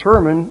to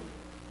determine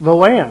the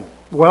land?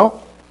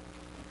 Well,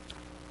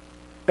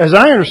 as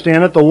I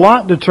understand it, the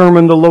lot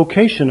determined the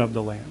location of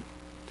the land,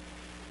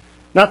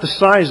 not the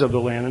size of the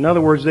land. In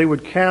other words, they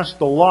would cast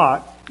the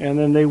lot, and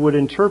then they would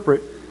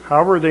interpret,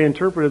 however they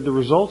interpreted the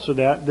results of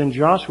that, then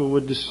Joshua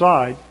would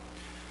decide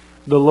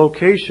the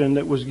location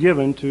that was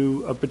given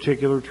to a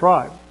particular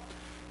tribe.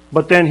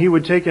 But then he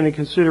would take into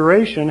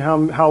consideration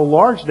how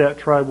large that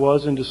tribe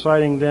was in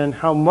deciding then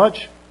how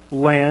much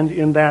land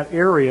in that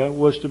area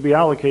was to be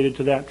allocated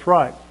to that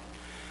tribe.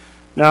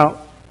 Now,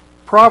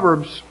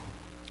 Proverbs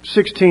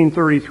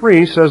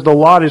 16:33 says, "The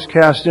lot is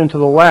cast into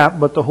the lap,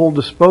 but the whole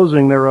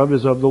disposing thereof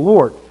is of the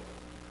Lord."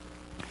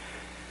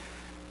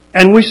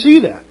 And we see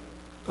that.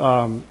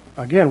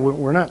 Again,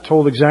 we're not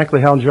told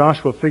exactly how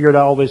Joshua figured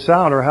all this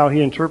out or how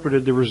he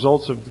interpreted the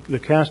results of the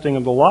casting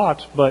of the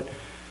lots, but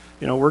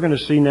we're going to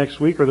see next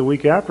week or the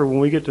week after when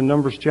we get to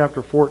Numbers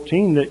chapter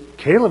 14 that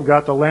Caleb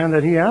got the land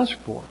that he asked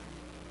for,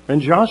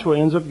 and Joshua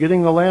ends up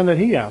getting the land that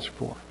he asked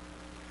for.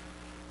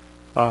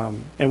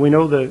 And we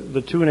know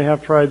the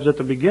 2.5 tribes at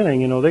the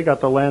beginning, they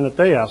got the land that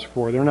they asked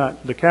for. They're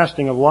not, the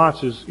casting of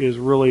lots is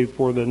really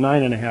for the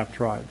 9.5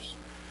 tribes.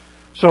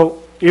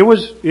 So it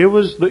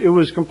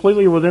was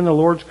completely within the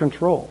Lord's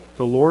control.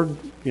 The Lord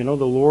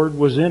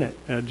was in it.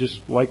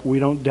 Just like we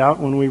don't doubt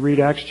when we read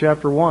Acts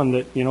chapter 1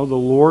 that,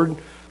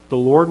 the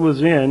Lord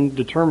was in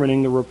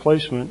determining the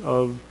replacement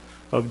of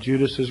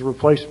Judas's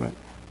replacement.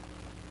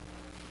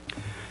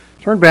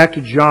 Turn back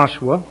to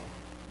Joshua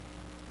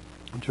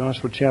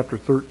chapter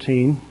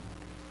 13.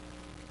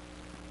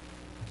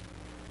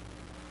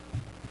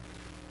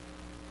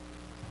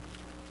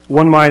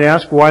 One might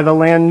ask why the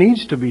land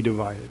needs to be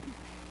divided.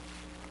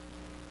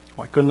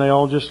 Why couldn't they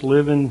all just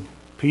live in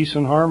peace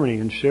and harmony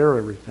and share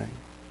everything?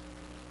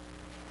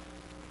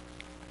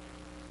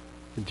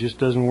 It just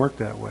doesn't work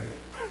that way.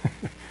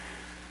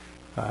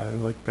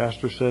 Like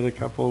Pastor said a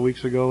couple of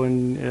weeks ago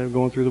in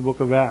going through the book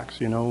of Acts,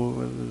 it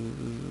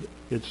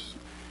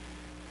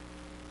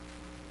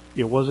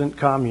wasn't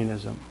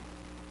communism.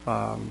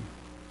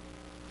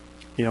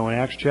 In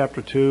Acts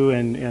chapter 2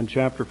 and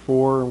chapter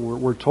 4,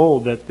 we're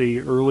told that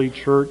the early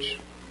church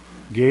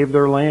gave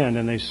their land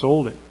and they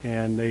sold it,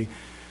 and they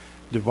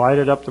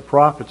divided up the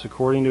profits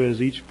according to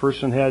as each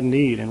person had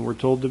need. And we're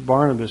told that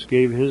Barnabas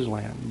gave his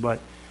land. But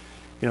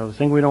the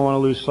thing we don't want to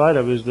lose sight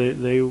of is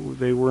they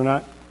were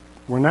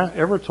not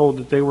ever told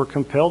that they were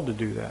compelled to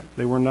do that.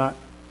 They were not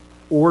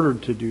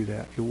ordered to do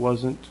that. It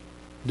wasn't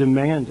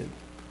demanded.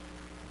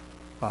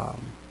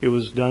 It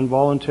was done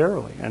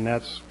voluntarily, and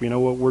that's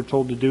what we're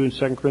told to do in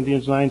 2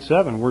 Corinthians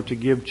 9:7. We're to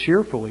give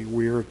cheerfully.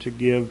 We're to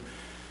give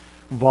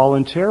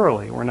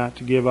voluntarily. We're not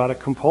to give out of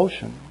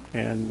compulsion,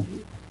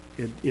 and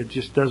it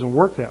just doesn't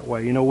work that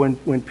way.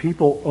 When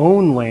people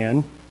own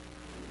land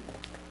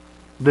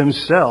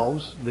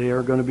themselves, they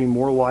are going to be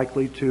more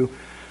likely to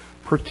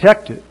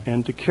protect it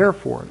and to care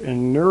for it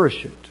and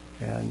nourish it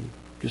and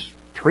just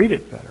treat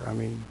it better.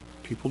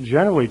 People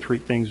generally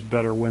treat things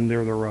better when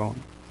they're their own.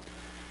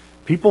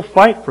 People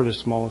fight for the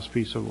smallest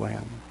piece of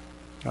land.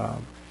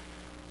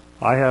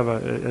 I have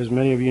as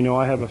many of you know,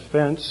 I have a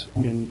fence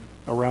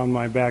around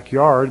my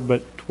backyard,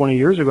 but 20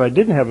 years ago I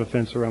didn't have a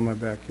fence around my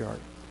backyard.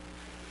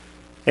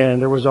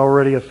 And there was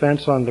already a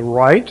fence on the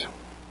right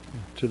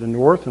to the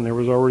north, and there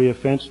was already a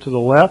fence to the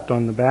left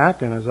on the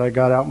back. And as I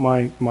got out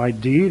my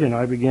deed and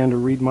I began to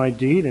read my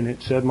deed, and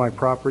it said my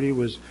property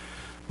was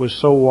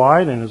so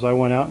wide, and as I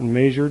went out and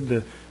measured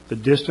the The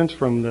distance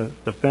from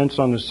the fence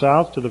on the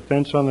south to the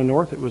fence on the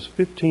north, it was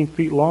 15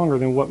 feet longer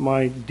than what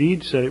my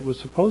deed said it was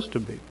supposed to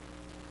be.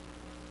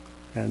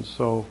 And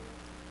so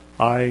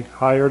I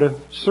hired a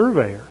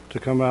surveyor to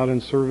come out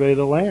and survey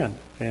the land.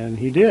 And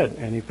he did.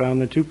 And he found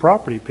the 2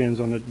 property pins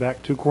on the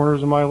back 2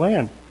 corners of my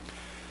land.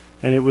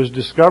 And it was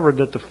discovered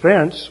that the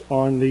fence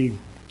on the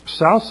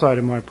south side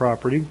of my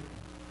property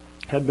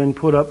had been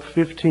put up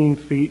 15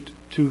 feet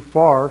too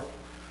far,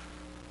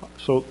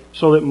 so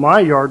that my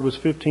yard was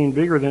 15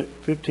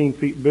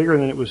 feet bigger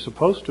than it was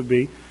supposed to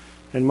be,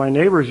 and my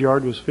neighbor's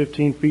yard was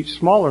 15 feet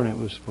smaller than it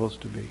was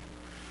supposed to be.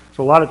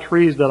 So a lot of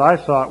trees that I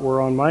thought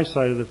were on my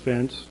side of the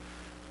fence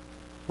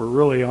were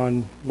really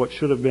on what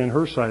should have been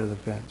her side of the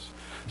fence.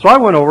 So I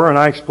went over and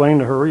I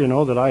explained to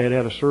her, that I had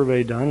had a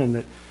survey done,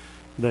 and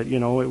that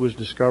it was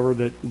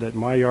discovered that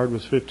my yard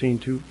was 15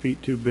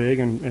 feet too big,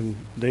 and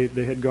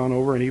they had gone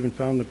over and even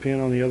found the pin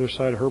on the other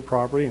side of her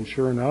property, and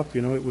sure enough,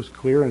 it was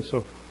clear, and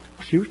so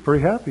she was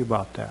pretty happy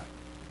about that.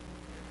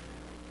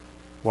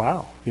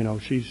 Wow,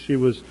 she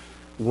was,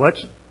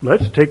 let's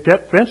take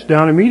that fence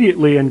down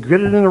immediately and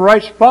get it in the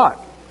right spot,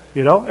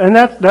 and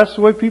that's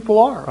the way people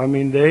are. I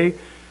mean,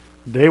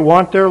 they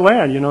want their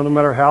land, no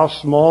matter how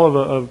small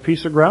of a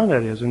piece of ground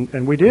that is,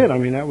 and we did. I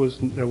mean, that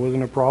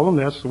wasn't a problem.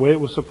 That's the way it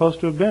was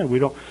supposed to have been. We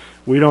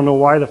don't know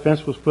why the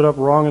fence was put up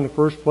wrong in the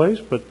first place,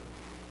 but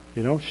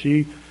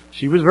she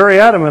was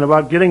very adamant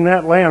about getting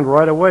that land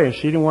right away, and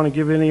she didn't want to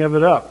give any of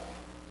it up.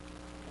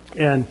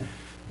 And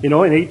in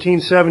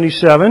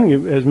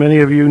 1877, as many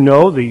of you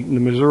know, the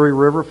Missouri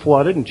River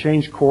flooded and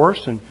changed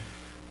course, and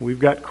we've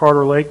got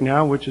Carter Lake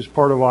now, which is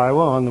part of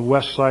Iowa, on the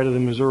west side of the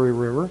Missouri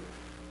River.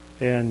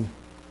 And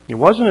it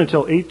wasn't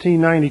until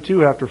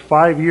 1892, after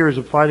 5 years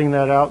of fighting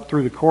that out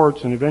through the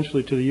courts and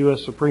eventually to the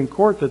U.S. Supreme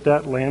Court,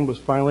 that land was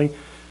finally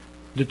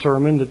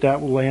determined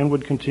that land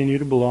would continue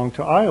to belong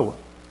to Iowa.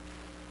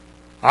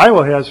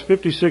 Iowa has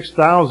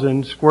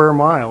 56,000 square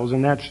miles,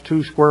 and that's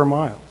 2 square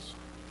miles.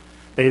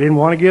 They didn't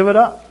want to give it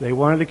up. They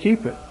wanted to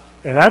keep it.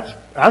 And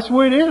that's the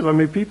way it is. I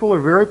mean, people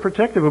are very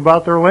protective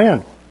about their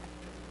land.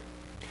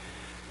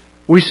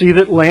 We see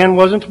that land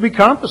wasn't to be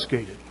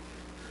confiscated.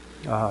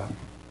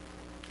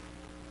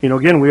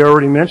 Again, we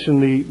already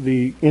mentioned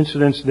the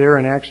incidents there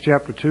in Acts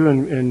chapter 2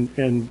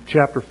 and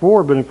chapter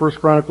 4, but in 1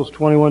 Chronicles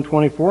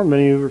 21:24,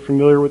 many of you are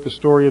familiar with the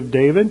story of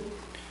David.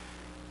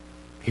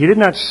 He did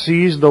not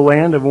seize the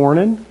land of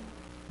Ornan,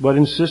 but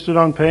insisted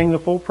on paying the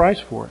full price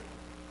for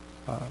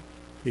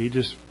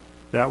it.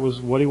 That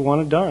was what he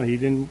wanted done. He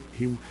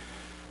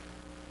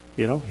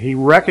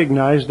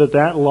recognized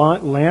that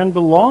land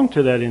belonged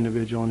to that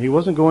individual, and he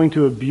wasn't going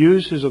to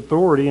abuse his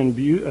authority and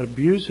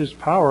abuse his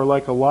power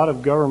like a lot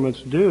of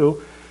governments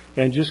do,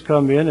 and just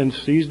come in and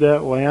seize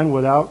that land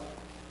without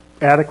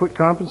adequate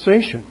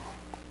compensation.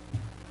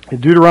 In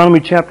Deuteronomy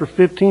chapter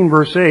 15,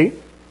 verse 8,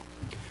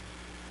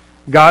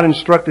 God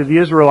instructed the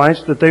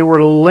Israelites that they were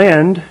to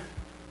lend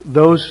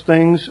those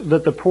things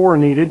that the poor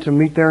needed to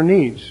meet their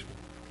needs.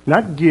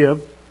 Not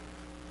give,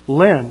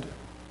 lend.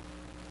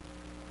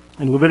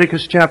 In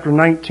Leviticus chapter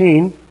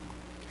 19,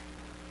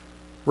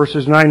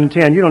 verses 9 and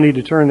 10, you don't need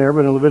to turn there,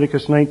 but in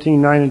Leviticus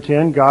 19, 9 and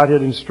 10, God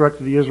had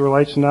instructed the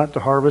Israelites not to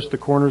harvest the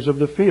corners of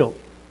the field.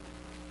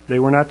 They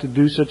were not to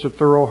do such a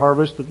thorough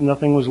harvest that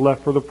nothing was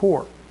left for the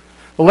poor.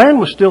 The land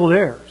was still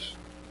theirs.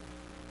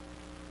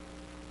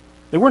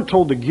 They weren't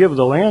told to give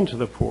the land to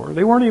the poor.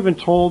 They weren't even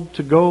told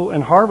to go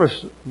and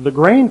harvest the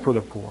grain for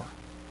the poor.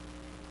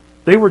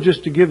 They were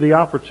just to give the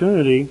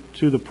opportunity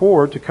to the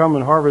poor to come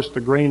and harvest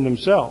the grain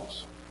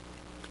themselves.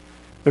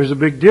 There's a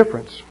big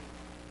difference.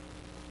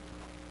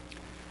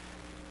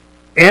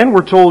 And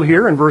we're told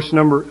here in verse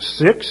number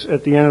 6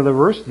 at the end of the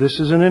verse, this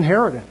is an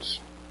inheritance.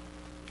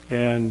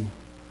 And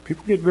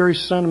people get very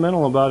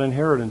sentimental about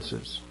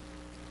inheritances.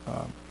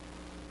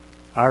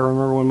 I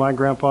remember when my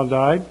grandpa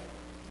died,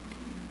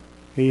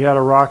 he had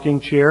a rocking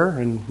chair,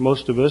 and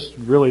most of us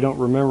really don't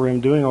remember him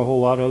doing a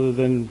whole lot other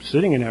than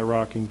sitting in that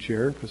rocking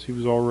chair, because he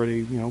was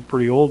already,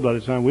 pretty old by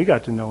the time we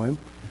got to know him.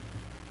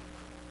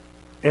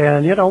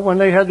 And, when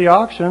they had the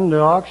auction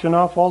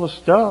off all the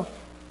stuff,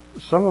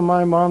 some of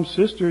my mom's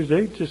sisters,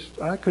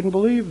 I couldn't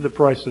believe the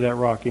price of that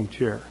rocking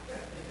chair.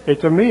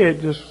 To me,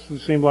 it just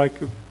seemed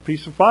like a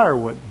piece of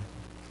firewood.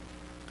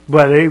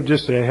 But they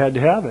had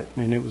to have it,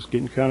 and it was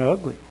getting kind of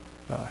ugly.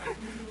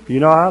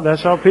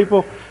 That's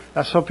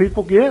how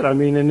people get. I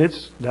mean, and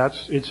it's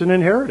an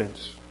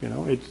inheritance.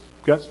 It's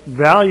got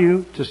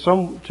value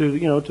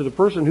to the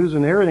person who's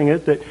inheriting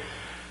it. That,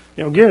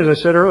 again, as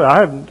I said earlier,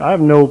 I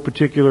have no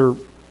particular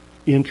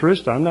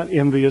interest. I'm not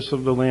envious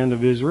of the land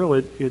of Israel.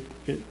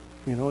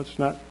 It's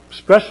not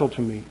special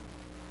to me.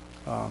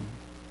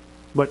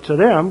 But to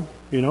them,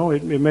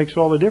 it makes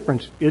all the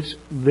difference. It's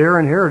their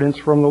inheritance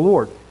from the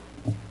Lord.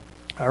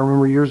 I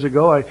remember years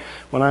ago,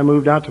 when I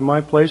moved out to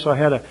my place,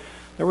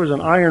 there was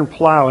an iron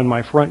plow in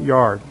my front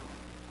yard.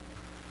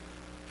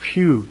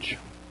 Huge.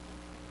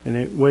 And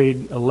it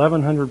weighed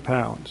 1,100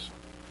 pounds.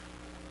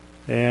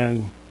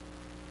 And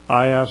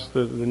I asked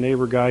the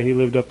neighbor guy, he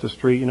lived up the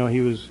street,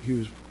 he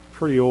was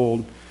pretty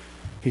old.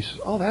 He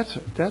says, "Oh, that's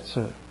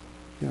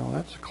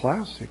that's a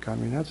classic. I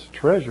mean, that's a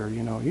treasure.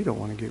 You don't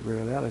want to get rid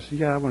of that. I said,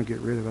 yeah, I want to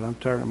get rid of it. I'm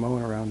tired of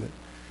mowing around it.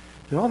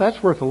 He said, oh,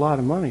 that's worth a lot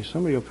of money.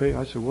 Somebody will pay.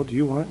 I said, well, do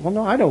you want it? Well,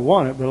 no, I don't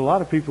want it, but a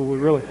lot of people would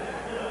really.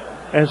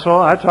 And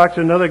so I talked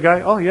to another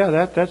guy. Oh, yeah,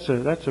 that's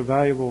a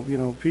valuable,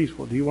 piece.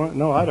 Well, do you want it?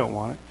 No, I don't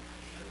want it.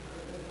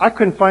 I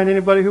couldn't find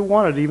anybody who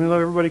wanted it, even though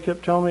everybody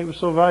kept telling me it was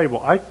so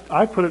valuable.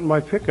 I put it in my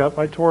pickup.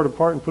 I tore it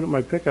apart and put it in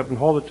my pickup and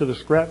hauled it to the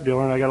scrap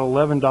dealer, and I got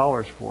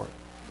 $11 for it.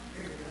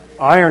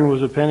 Iron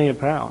was a penny a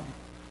pound.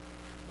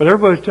 But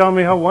everybody was telling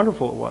me how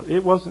wonderful it was.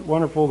 It wasn't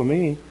wonderful to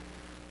me.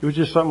 It was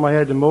just something I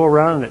had to mow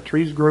around and that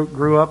trees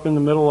grew up in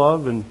the middle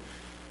of, and,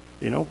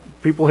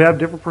 people have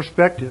different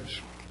perspectives.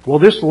 Well,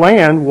 this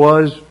land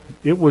was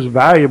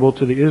valuable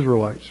to the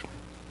Israelites.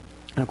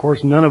 And of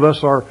course, none of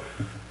us are,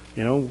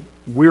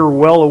 we're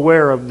well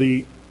aware of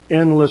the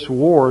endless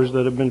wars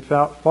that have been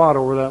fought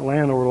over that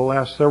land over the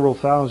last several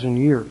thousand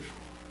years.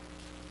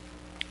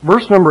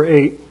 Verse number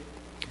 8.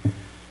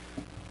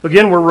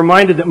 Again, we're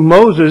reminded that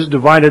Moses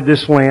divided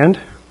this land,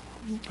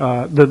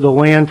 the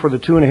land for the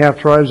 2.5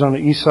 tribes on the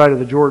east side of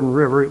the Jordan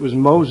River. It was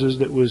Moses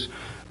that was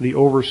the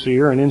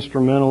overseer and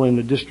instrumental in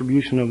the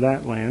distribution of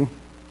that land.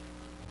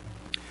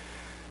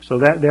 So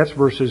that's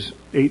verses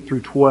 8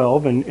 through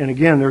 12. And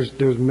again,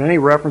 there's many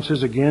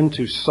references again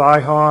to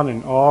Sihon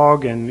and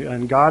Og,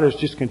 and God is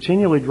just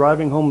continually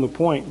driving home the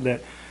point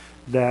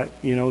that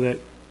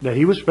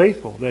He was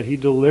faithful, that He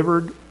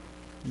delivered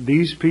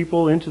these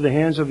people into the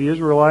hands of the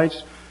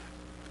Israelites.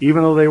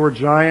 Even though they were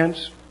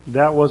giants,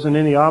 that wasn't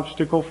any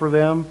obstacle for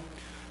them.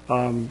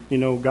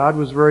 God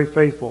was very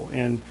faithful.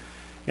 And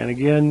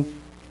again,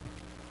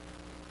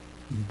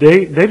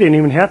 they didn't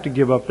even have to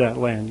give up that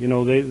land.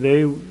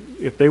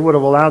 If they would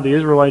have allowed the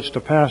Israelites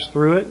to pass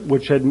through it,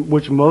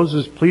 which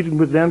Moses pleaded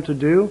with them to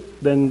do,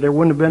 then there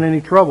wouldn't have been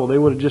any trouble. They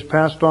would have just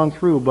passed on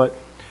through. But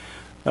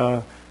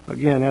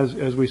again,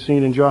 as we've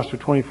seen in Joshua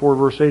 24,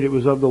 verse 8, it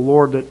was of the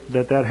Lord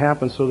that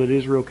happened so that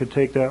Israel could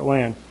take that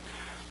land.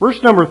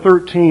 Verse number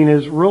 13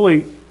 is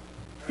really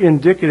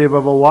indicative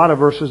of a lot of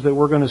verses that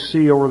we're going to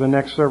see over the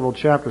next several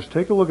chapters.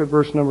 Take a look at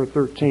verse number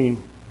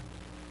 13.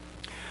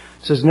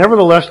 It says,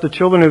 nevertheless, the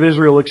children of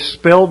Israel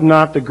expelled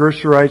not the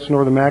Gershurites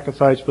nor the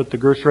Maccathites, but the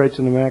Gershurites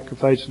and the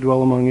Maccathites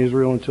dwell among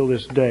Israel until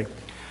this day.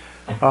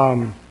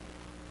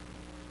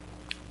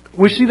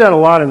 We see that a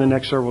lot in the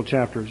next several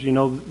chapters.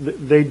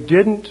 They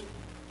didn't,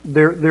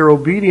 their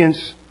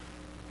obedience,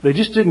 they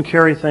just didn't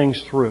carry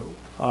things through.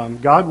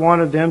 God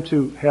wanted them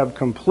to have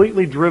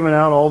completely driven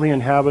out all the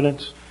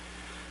inhabitants.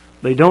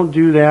 They don't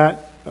do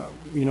that.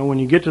 When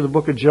you get to the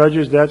book of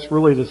Judges, that's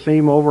really the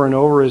theme over and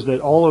over, is that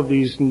all of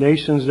these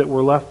nations that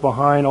were left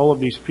behind, all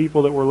of these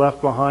people that were left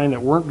behind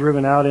that weren't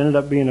driven out, ended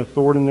up being a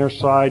thorn in their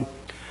side.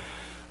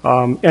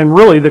 And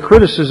really, the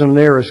criticism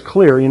there is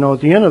clear.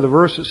 At the end of the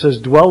verse it says,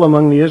 dwell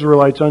among the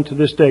Israelites unto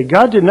this day.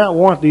 God did not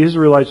want the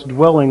Israelites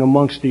dwelling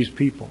amongst these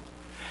people.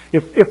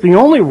 If the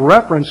only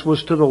reference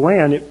was to the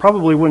land, it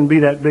probably wouldn't be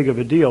that big of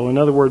a deal. In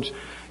other words,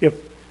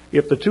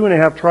 if the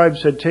 2.5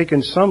 tribes had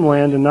taken some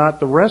land and not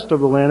the rest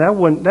of the land, that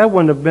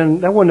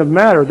wouldn't have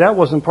mattered. That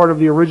wasn't part of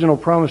the original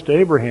promise to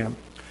Abraham.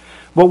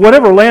 But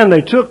whatever land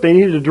they took, they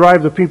needed to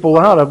drive the people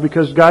out of,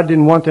 because God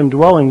didn't want them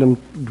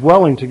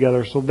dwelling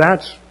together. So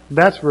that's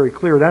very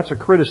clear. That's a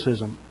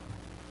criticism.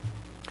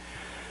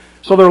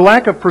 So their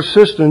lack of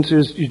persistence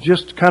is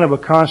just kind of a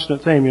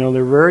constant theme.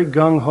 They're very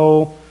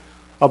gung-ho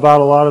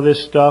about a lot of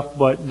this stuff,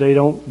 but they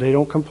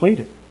don't complete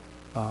it.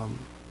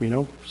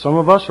 Some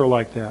of us are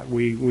like that.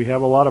 We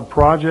have a lot of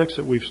projects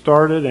that we've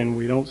started, and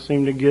we don't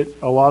seem to get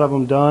a lot of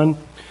them done.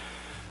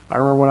 I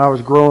remember when I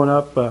was growing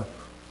up,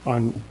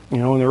 in the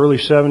early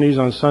 70s,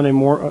 on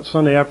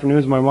Sunday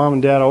afternoons, my mom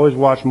and dad always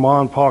watched Ma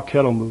and Pa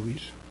Kettle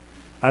movies.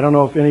 I don't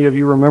know if any of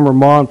you remember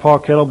Ma and Pa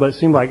Kettle, but it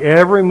seemed like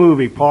every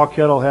movie, Pa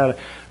Kettle had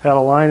a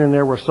line in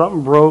there where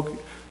something broke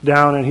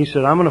down, and he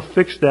said, "I'm going to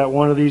fix that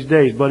one of these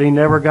days," but he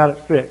never got it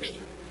fixed.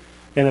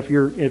 And if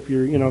you're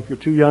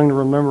too young to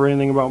remember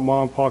anything about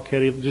Ma and Pa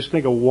Kettle, just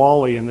think of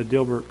Wally in the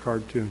Dilbert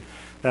cartoon.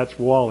 That's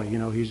Wally.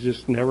 He's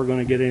just never going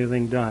to get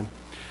anything done.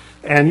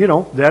 And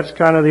that's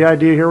kind of the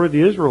idea here with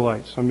the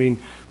Israelites. I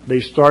mean, they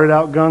started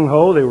out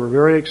gung-ho. They were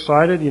very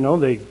excited.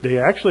 They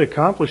actually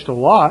accomplished a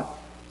lot,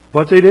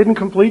 but they didn't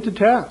complete the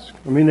task.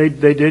 I mean,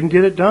 they didn't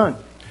get it done.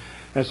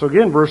 And so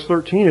again, verse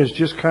 13 is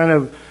just kind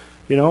of,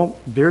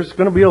 there's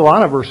going to be a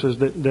lot of verses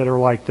that are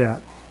like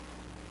that.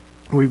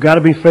 We've got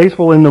to be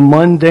faithful in the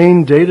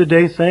mundane,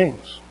 day-to-day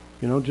things.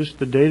 Just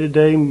the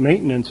day-to-day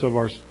maintenance of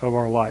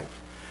our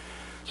life.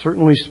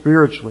 Certainly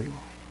spiritually.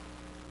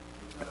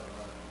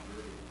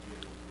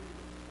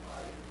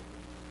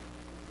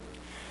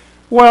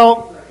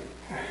 Well,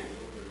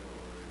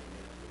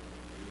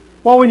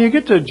 when you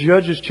get to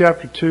Judges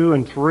chapter 2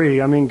 and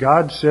 3, I mean,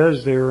 God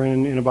says there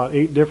in about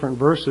 8 different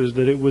verses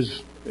that it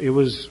was,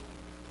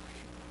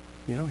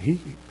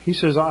 He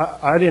says,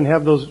 I didn't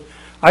have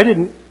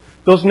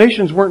those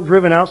nations weren't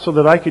driven out so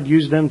that I could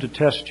use them to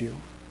test you.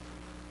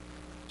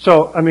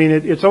 So, I mean,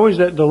 it's always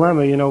that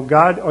dilemma.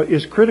 God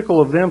is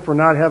critical of them for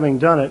not having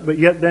done it, but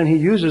yet then He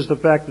uses the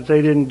fact that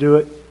they didn't do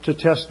it to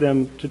test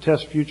them, to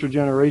test future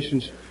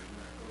generations.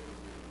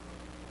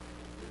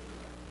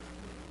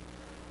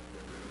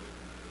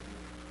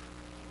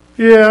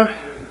 Yeah.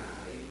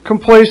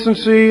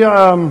 Complacency.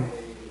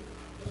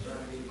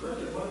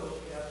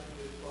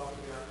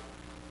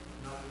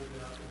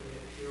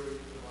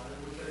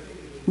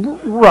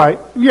 Right.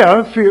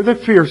 Yeah, fear. The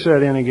fear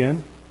set in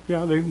again.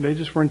 Yeah, they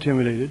just were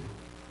intimidated.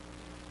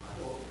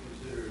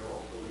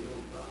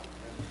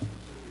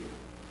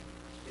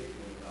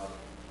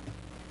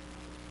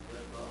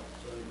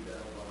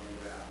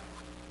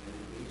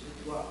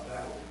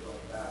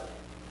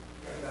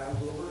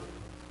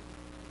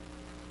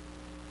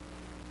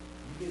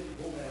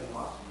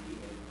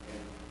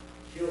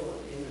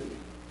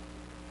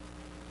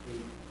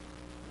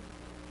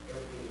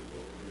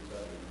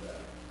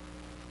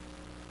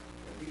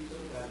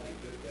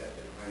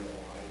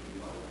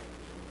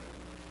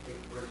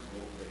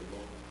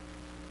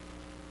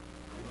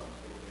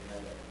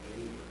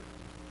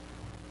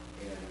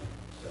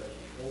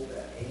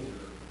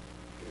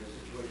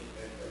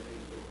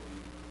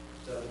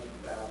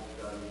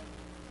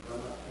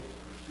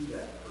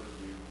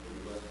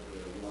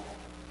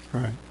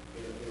 Right.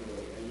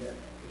 And yet,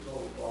 it's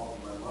always boggled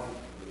my mind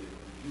that the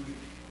Jewish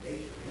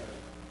nation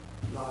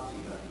has Nazi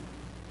hunting,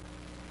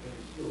 and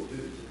it still do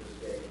to this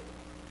day,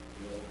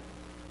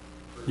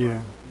 for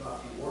Yeah.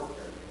 Nazi war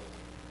criminals.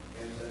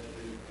 And such,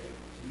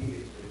 to me,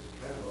 it's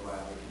kind of a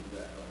violation of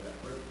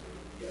that principle,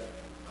 yet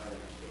I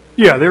understand.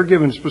 Yeah, they're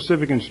given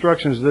specific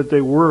instructions that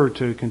they were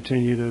to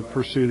continue to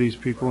pursue these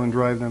people and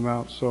drive them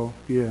out. So,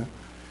 yeah.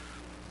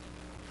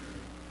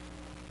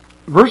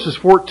 Verses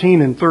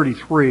 14 and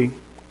 33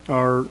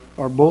 are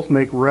both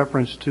make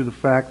reference to the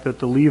fact that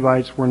the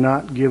Levites were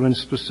not given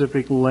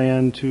specific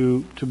land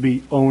to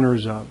be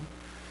owners of.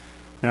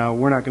 Now,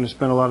 we're not going to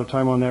spend a lot of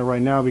time on that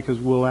right now because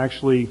we'll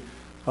actually,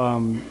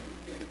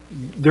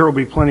 there will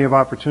be plenty of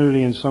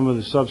opportunity in some of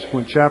the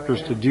subsequent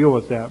chapters to deal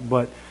with that.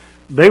 But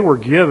they were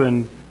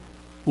given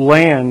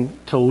land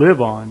to live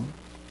on,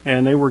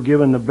 and they were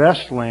given the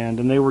best land,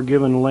 and they were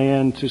given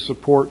land to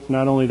support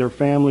not only their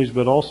families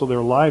but also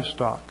their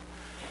livestock.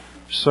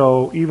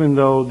 So even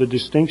though the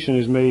distinction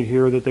is made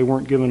here that they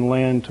weren't given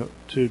land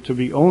to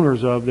be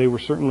owners of, they were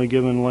certainly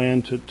given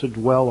land to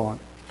dwell on.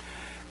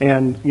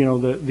 And,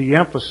 the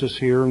emphasis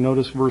here,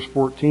 notice verse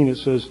 14, it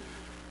says,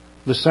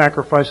 the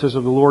sacrifices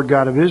of the Lord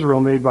God of Israel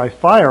made by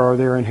fire are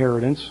their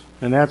inheritance.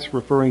 And that's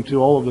referring to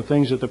all of the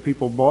things that the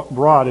people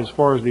brought as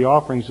far as the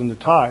offerings and the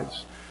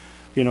tithes.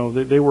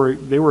 They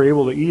were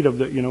able to eat of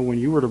the, when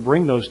you were to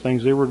bring those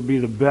things, they were to be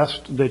the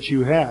best that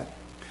you had.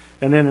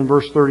 And then in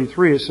verse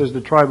 33 it says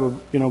the tribe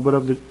of,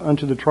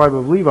 unto the tribe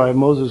of Levi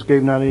Moses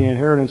gave not any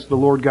inheritance, the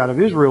Lord God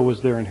of Israel was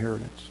their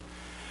inheritance.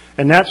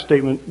 And that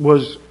statement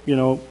was,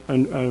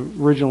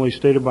 originally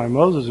stated by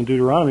Moses in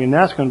Deuteronomy, and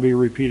that's going to be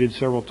repeated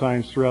several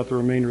times throughout the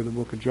remainder of the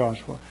book of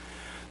Joshua.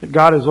 That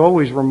God is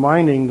always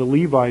reminding the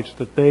Levites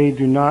that they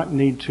do not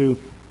need to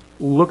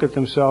look at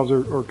themselves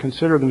or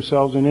consider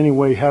themselves in any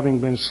way having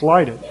been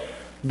slighted.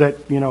 That,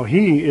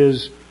 He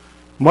is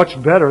much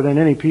better than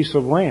any piece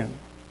of land.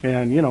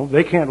 And,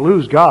 they can't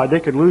lose God. They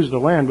could lose the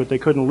land, but they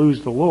couldn't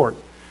lose the Lord.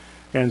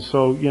 And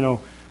so,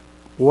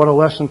 what a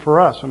lesson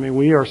for us. I mean,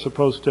 we are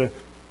supposed to,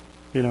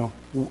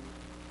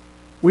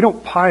 we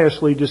don't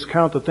piously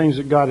discount the things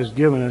that God has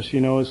given us,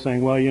 as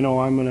saying, well,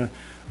 I'm going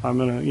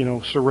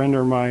to,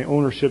 surrender my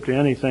ownership to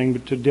anything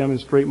but to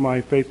demonstrate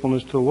my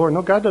faithfulness to the Lord.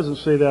 No, God doesn't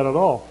say that at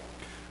all.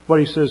 But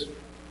He says,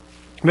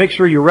 make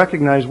sure you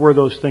recognize where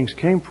those things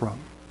came from.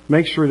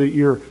 Make sure that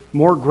you're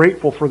more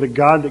grateful for the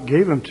God that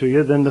gave them to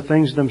you than the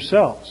things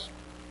themselves.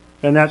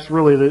 And that's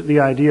really the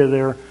idea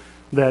there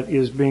that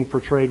is being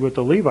portrayed with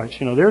the Levites.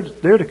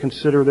 They're to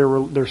consider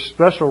their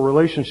special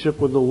relationship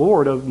with the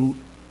Lord of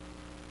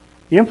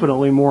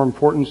infinitely more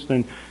importance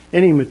than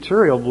any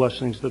material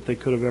blessings that they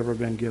could have ever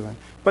been given.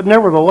 But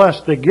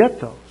nevertheless, they get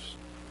those.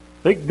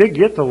 They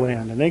get the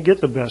land, and they get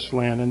the best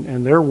land,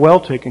 and they're well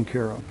taken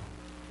care of.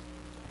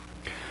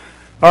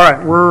 All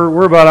right,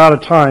 we're about out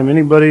of time.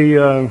 Anybody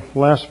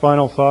last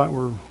final thought?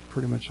 We're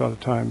pretty much out of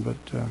time, but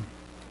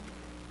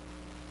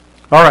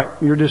all right,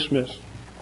 you're dismissed.